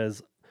 Yeah.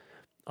 Because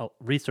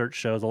research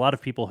shows a lot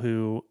of people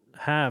who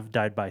have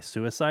died by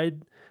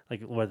suicide,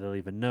 like whether they'll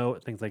even know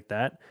it, things like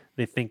that,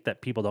 they think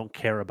that people don't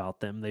care about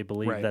them. They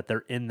believe Right. that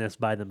they're in this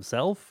by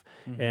themselves.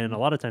 And a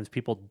lot of times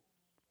people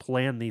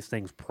plan these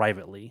things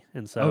privately.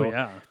 And so Oh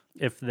yeah.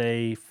 if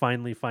they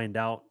finally find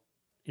out,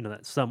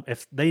 that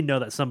if they know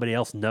that somebody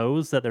else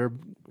knows that they're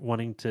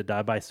wanting to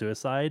die by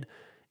suicide,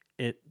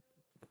 it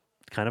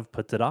kind of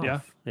puts it off. Yeah.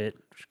 It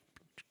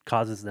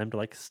causes them to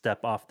like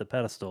step off the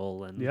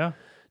pedestal and Yeah.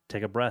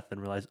 take a breath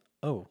and realize,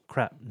 oh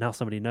crap, now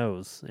somebody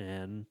knows.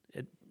 And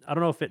I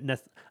don't know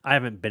if I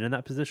haven't been in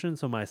that position,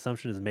 so my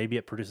assumption is maybe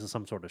it produces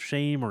some sort of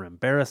shame or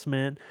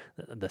embarrassment,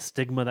 the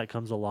stigma that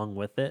comes along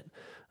with it.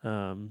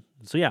 So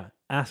yeah,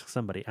 ask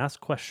somebody, ask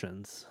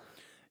questions.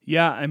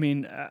 Yeah, I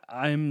mean,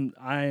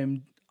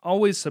 I'm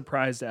always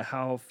surprised at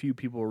how few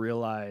people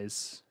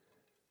realize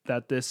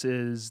that this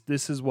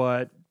is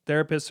what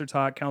therapists are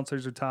taught,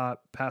 counselors are taught,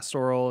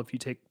 pastoral. If you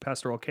take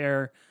pastoral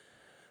care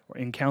or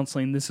in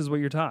counseling, this is what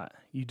you're taught.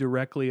 You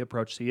directly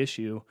approach the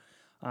issue,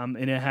 and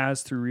it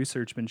has through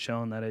research been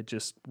shown that it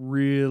just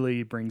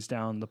really brings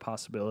down the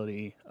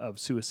possibility of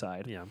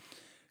suicide. Yeah.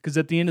 Because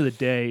at the end of the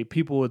day,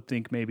 people would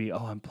think maybe,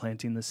 oh, I'm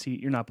planting the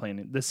seed. You're not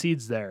planting it. The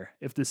seed's there.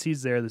 If the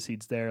seed's there, the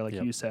seed's there. Like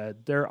you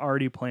said, they're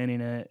already planting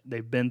it.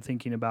 They've been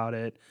thinking about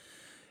it.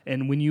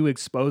 And when you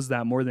expose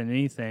that more than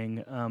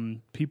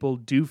anything, people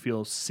do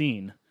feel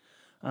seen.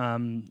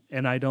 And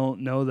I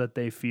don't know that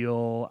they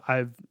feel.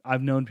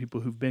 I've known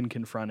people who've been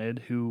confronted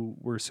who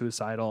were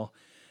suicidal,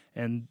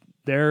 and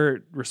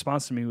their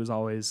response to me was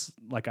always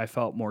like I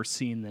felt more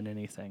seen than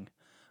anything.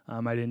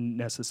 I didn't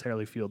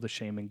necessarily feel the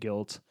shame and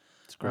guilt.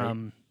 It's great.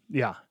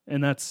 Yeah,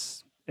 and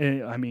that's,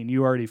 I mean,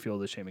 you already feel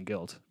the shame and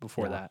guilt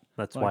before that.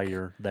 That's why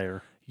you're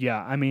there.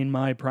 Yeah, I mean,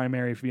 my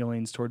primary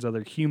feelings towards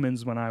other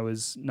humans when I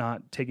was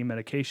not taking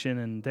medication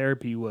and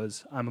therapy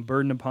was, I'm a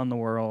burden upon the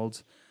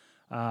world.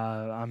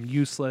 I'm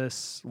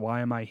useless.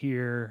 Why am I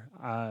here?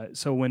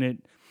 So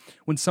when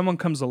someone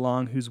comes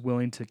along who's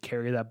willing to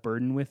carry that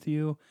burden with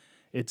you,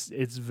 it's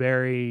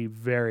very,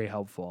 very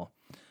helpful.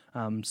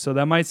 So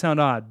that might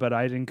sound odd, but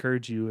I'd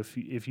encourage you,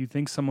 if you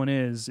think someone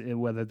is,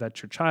 whether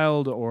that's your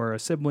child or a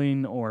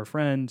sibling or a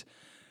friend,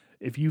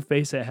 if you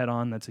face it head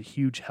on, that's a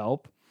huge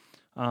help.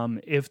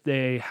 If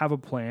they have a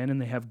plan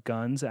and they have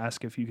guns,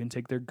 ask if you can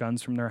take their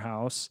guns from their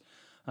house.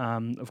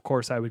 Of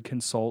course, I would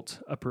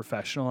consult a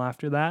professional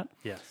after that.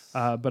 Yes.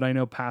 But I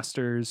know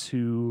pastors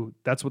who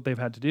that's what they've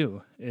had to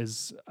do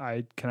is,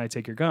 can I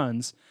take your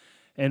guns?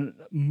 And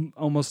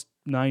almost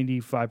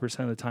 95%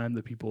 of the time,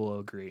 the people will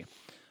agree.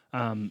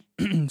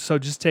 So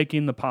just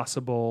taking the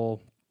possible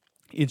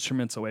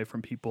instruments away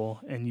from people,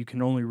 and you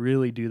can only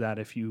really do that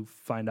if you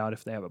find out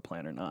if they have a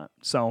plan or not.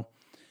 So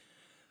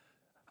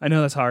I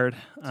know that's hard.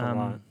 It's a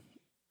lot.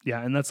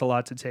 Yeah, and that's a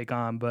lot to take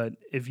on. But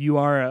if you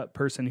are a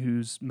person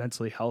who's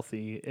mentally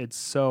healthy, it's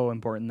so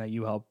important that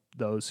you help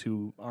those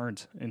who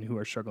aren't and who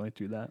are struggling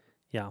through that.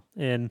 Yeah.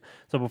 And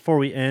so before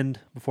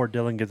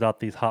Dylan gives out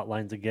these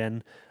hotlines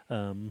again,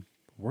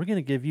 we're going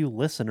to give you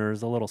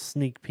listeners a little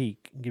sneak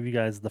peek, give you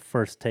guys the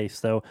first taste.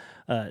 So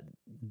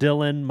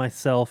Dylan,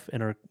 myself,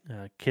 and our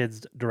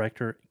kids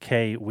director,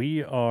 Kay,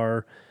 we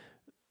are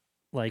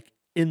like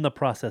in the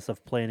process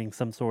of planning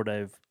some sort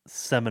of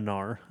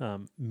seminar,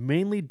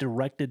 mainly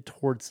directed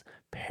towards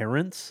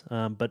parents,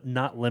 but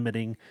not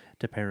limiting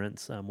to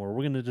parents, where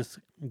we're going to just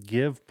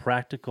give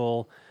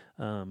practical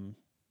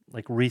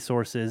like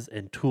resources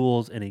and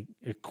tools and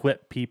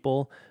equip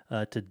people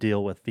to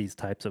deal with these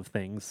types of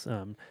things.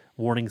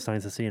 Warning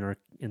signs to see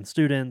in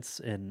students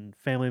and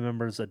family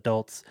members,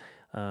 adults,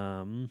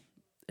 and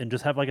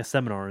just have like a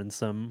seminar and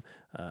some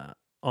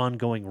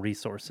ongoing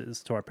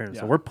resources to our parents.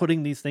 Yeah. So we're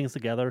putting these things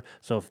together.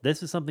 So if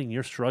this is something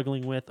you're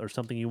struggling with or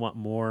something you want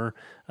more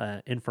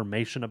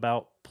information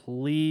about,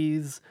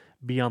 please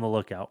be on the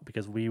lookout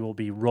because we will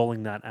be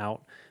rolling that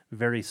out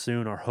very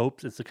soon. Our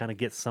hopes is to kind of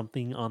get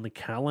something on the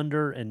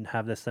calendar and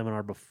have this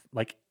seminar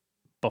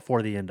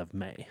before the end of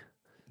May.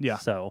 Yeah.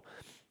 So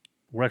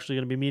we're actually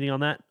going to be meeting on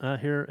that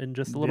here in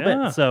just a little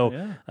bit.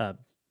 So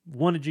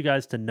wanted you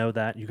guys to know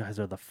that you guys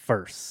are the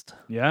first.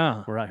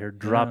 Yeah. We're out here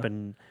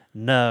dropping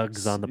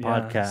nugs on the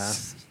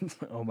podcast.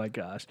 Oh my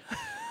gosh.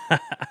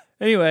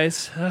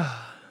 Anyways,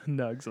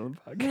 nugs on the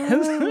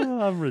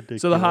podcast. I'm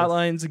ridiculous. So the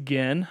hotlines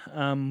again,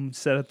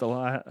 said at the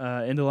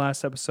end of the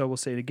last episode, we'll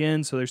say it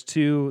again. So there's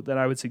two that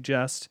I would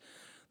suggest.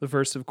 The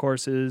first, of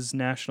course, is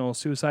National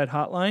Suicide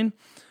Hotline.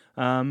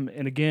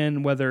 And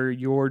again, whether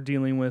you're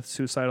dealing with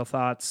suicidal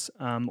thoughts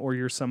or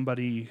you're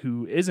somebody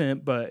who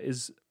isn't but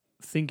is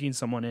thinking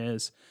someone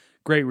is,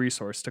 great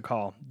resource to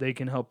call. They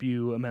can help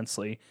you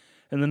immensely.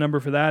 And the number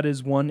for that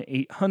is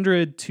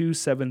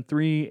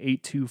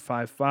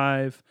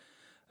 1-800-273-8255.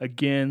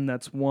 Again,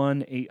 that's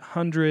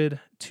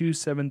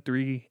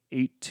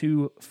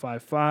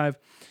 1-800-273-8255.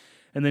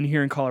 And then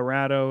here in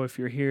Colorado, if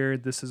you're here,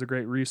 this is a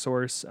great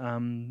resource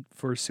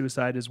for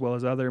suicide as well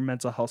as other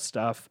mental health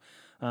stuff.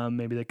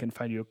 Maybe they can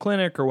find you a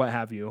clinic or what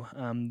have you.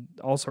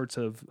 All sorts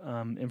of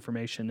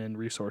information and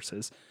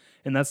resources.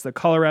 And that's the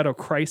Colorado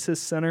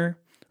Crisis Center,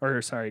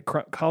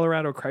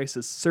 Colorado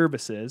Crisis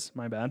Services,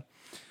 my bad.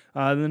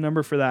 The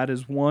number for that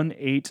is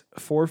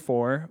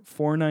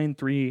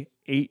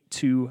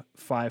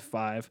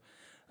 1-844-493-8255.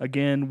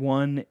 Again,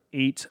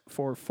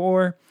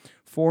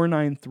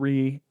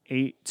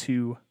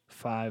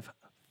 1-844-493-8255.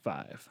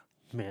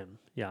 Man,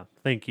 yeah.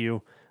 Thank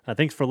you.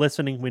 Thanks for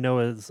listening. We know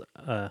it was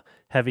a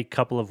heavy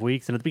couple of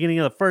weeks. And at the beginning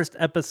of the first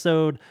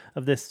episode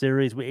of this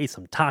series, we ate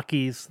some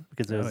Takis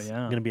because it was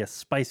going to be a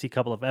spicy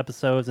couple of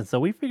episodes. And so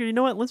we figured, you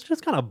know what? Let's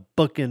just kind of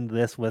bookend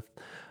this with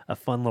a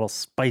fun little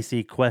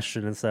spicy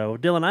question. And so,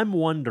 Dylan, I'm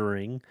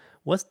wondering,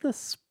 what's the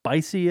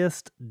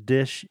spiciest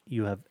dish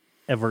you have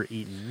ever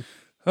eaten?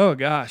 Oh,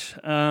 gosh.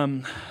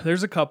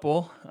 There's a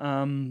couple.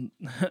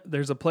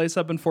 There's a place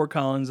up in Fort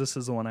Collins. This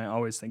is the one I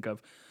always think of.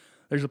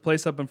 There's a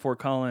place up in Fort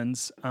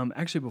Collins.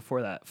 Actually,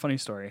 before that, funny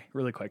story,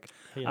 really quick.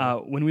 Yeah.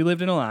 When we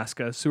lived in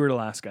Alaska, Seward,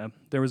 Alaska,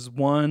 there was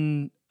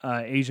one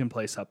Asian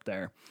place up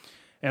there.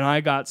 And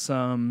I got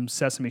some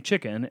sesame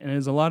chicken. And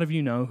as a lot of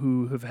you know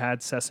who have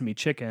had sesame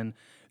chicken,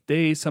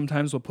 they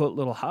sometimes will put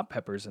little hot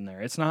peppers in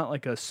there. It's not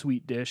like a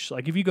sweet dish.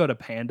 Like if you go to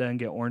Panda and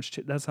get orange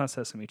chicken, that's not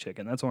sesame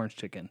chicken. That's orange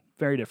chicken.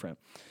 Very different.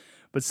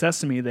 But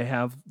sesame, they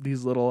have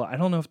these little, I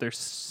don't know if they're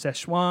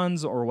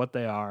Szechuans or what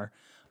they are.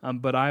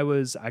 But I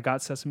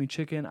got sesame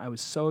chicken. I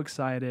was so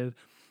excited.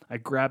 I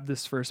grabbed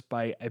this first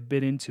bite. I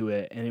bit into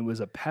it, and it was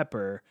a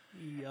pepper.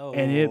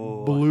 And it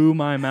blew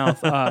my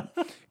mouth up.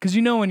 Because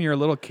you know when you're a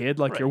little kid,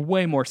 like you're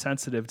way more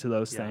sensitive to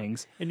those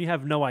things. And you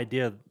have no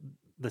idea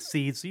the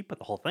seeds, so you put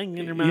the whole thing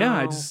in your mouth. Yeah,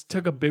 I just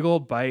took a big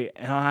old bite,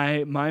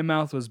 and my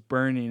mouth was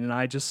burning, and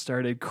I just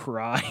started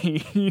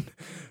crying.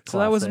 So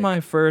that was my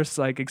first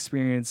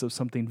experience of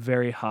something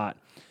very hot.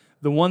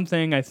 The one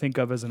thing I think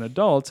of as an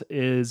adult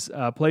is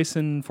a place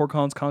in Fort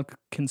Collins called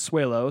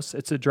Consuelos.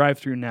 It's a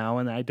drive-through now,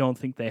 and I don't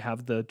think they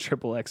have the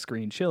XXX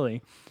green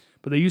chili.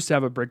 But they used to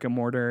have a brick and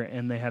mortar,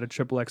 and they had a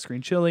XXX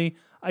green chili.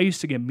 I used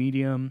to get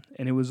medium,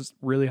 and it was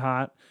really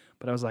hot.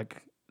 But I was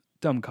like,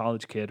 dumb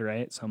college kid,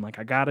 right? So I'm like,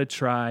 I got to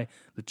try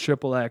the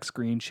XXX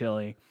green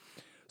chili.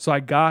 So I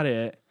got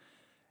it,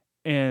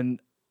 and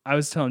I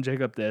was telling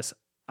Jacob this.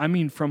 I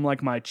mean, from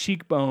my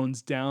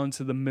cheekbones down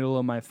to the middle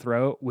of my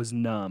throat was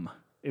numb.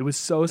 It was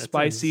so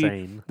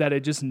spicy that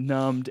it just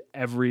numbed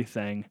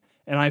everything.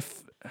 And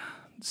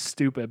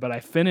stupid, but I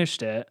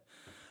finished it.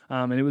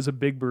 And it was a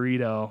big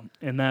burrito.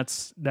 And that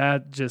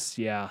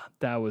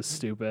was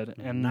stupid.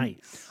 And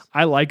nice.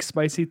 I like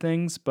spicy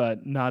things,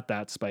 but not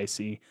that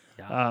spicy.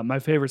 Yeah. My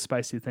favorite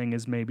spicy thing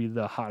is maybe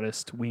the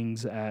hottest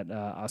wings at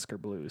Oscar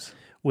Blues.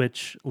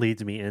 Which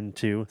leads me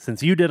into,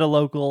 since you did a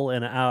local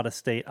and an out of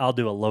state, I'll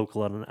do a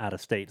local and an out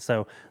of state.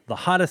 So the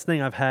hottest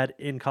thing I've had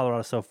in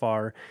Colorado so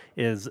far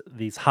is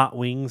these hot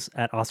wings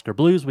at Oscar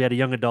Blues. We had a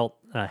young adult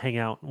hang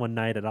out one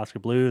night at Oscar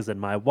Blues, and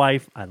my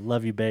wife, I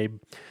love you, babe,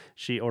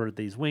 she ordered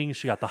these wings.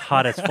 She got the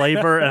hottest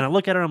flavor, and I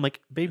look at her, I'm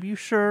like, babe, you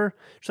sure?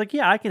 She's like,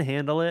 yeah, I can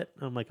handle it.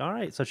 And I'm like, all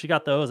right. So she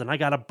got those, and I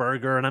got a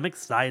burger, and I'm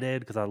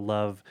excited because I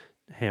love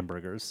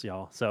hamburgers,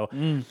 y'all. So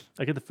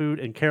I get the food,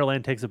 and Carol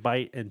Ann takes a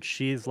bite, and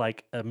she's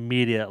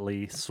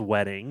immediately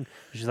sweating.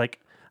 She's like,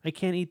 I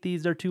can't eat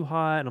these, they're too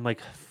hot. And I'm like,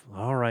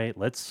 all right,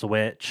 let's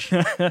switch.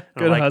 Good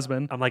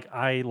husband. I'm like,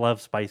 I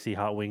love spicy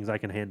hot wings, I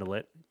can handle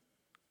it.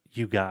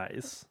 You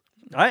guys,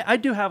 I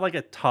do have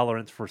a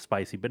tolerance for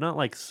spicy, but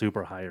not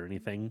super high or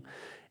anything.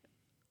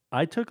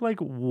 I took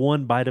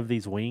one bite of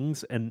these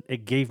wings, and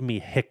it gave me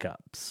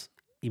hiccups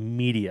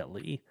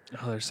immediately.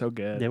 Oh, they're so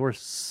good. They were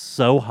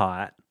so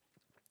hot.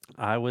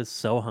 I was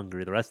so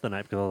hungry the rest of the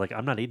night because I was like,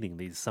 I'm not eating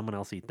these. Someone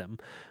else eat them.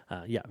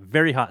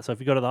 Very hot. So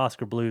if you go to the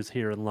Oscar Blues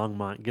here in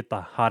Longmont, get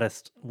the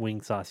hottest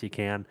wing sauce you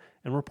can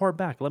and report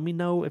back. Let me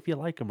know if you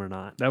like them or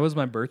not. That was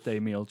my birthday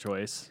meal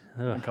choice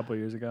a couple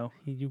years ago.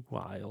 You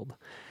wild.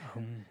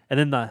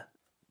 And then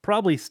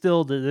probably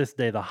still to this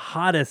day, the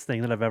hottest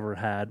thing that I've ever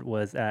had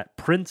was at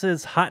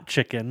Prince's Hot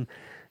Chicken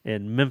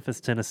in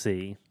Memphis,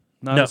 Tennessee.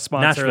 Not a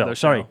sponsor Nashville. of the show.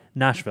 Sorry,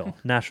 Nashville.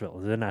 Nashville.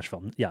 Is it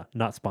Nashville? Yeah,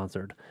 not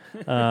sponsored.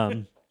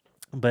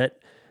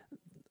 But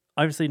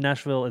obviously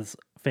Nashville is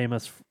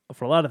famous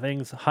for a lot of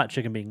things, hot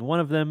chicken being one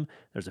of them.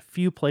 There's a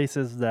few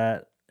places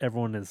that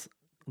everyone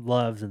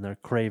loves and they're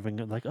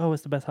craving, like, oh,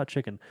 it's the best hot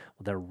chicken.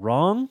 Well, they're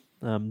wrong.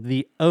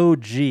 The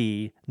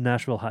OG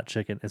Nashville hot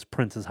chicken is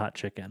Prince's Hot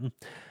Chicken.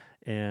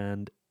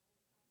 And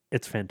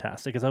it's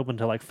fantastic. It's open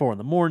till 4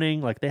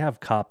 a.m. They have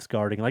cops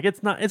guarding.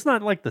 It's not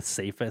the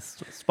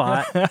safest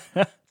spot.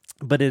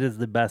 But it is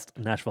the best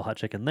Nashville hot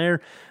chicken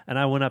there. And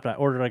I went up, I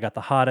ordered, I got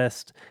the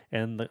hottest.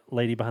 And the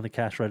lady behind the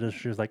cash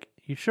register was like,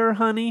 you sure,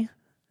 honey?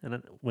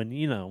 And when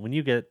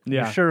you get,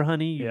 you sure,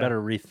 honey, you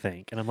better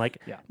rethink. And I'm like,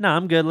 no,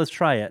 I'm good. Let's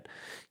try it.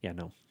 Yeah,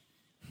 no.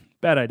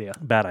 Bad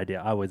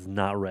idea. I was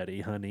not ready,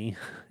 honey.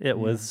 It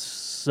was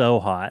so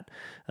hot.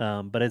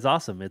 But it's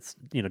awesome. It's,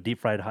 deep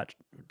fried hot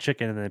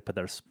chicken, and they put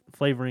their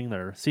flavoring,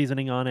 their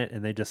seasoning on it,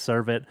 and they just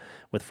serve it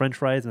with French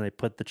fries, and they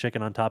put the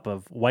chicken on top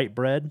of white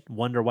bread,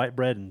 Wonder white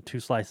bread, and 2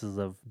 slices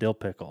of dill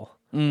pickle.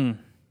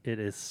 It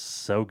is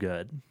so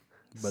good.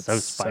 but So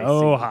spicy.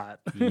 so hot.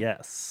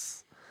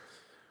 Yes.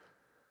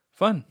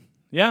 Fun.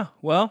 Yeah.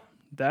 Well,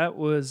 that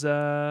was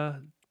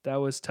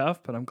tough,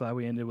 but I'm glad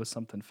we ended with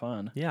something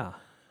fun. Yeah.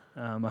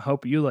 I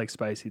hope you like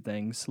spicy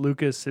things.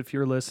 Lucas, if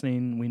you're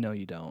listening, we know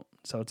you don't,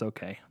 so it's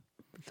okay.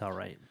 It's all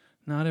right.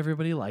 Not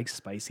everybody likes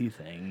spicy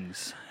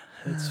things.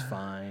 It's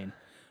fine.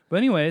 But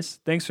anyways,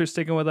 thanks for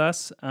sticking with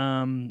us.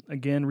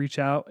 Again, reach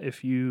out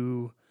if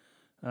you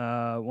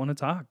want to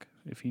talk.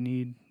 If you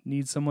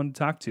need someone to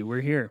talk to, we're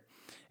here.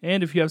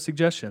 And if you have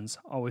suggestions,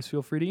 always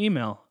feel free to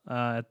email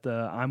at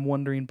the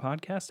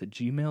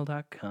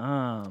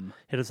imwonderingpodcast@gmail.com.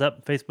 Hit us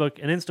up, Facebook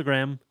and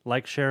Instagram.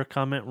 Like, share,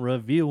 comment,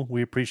 review.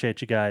 We appreciate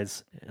you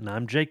guys. And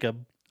I'm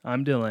Jacob.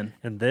 I'm Dylan.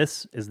 And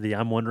this is the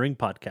I'm Wondering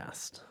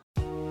podcast.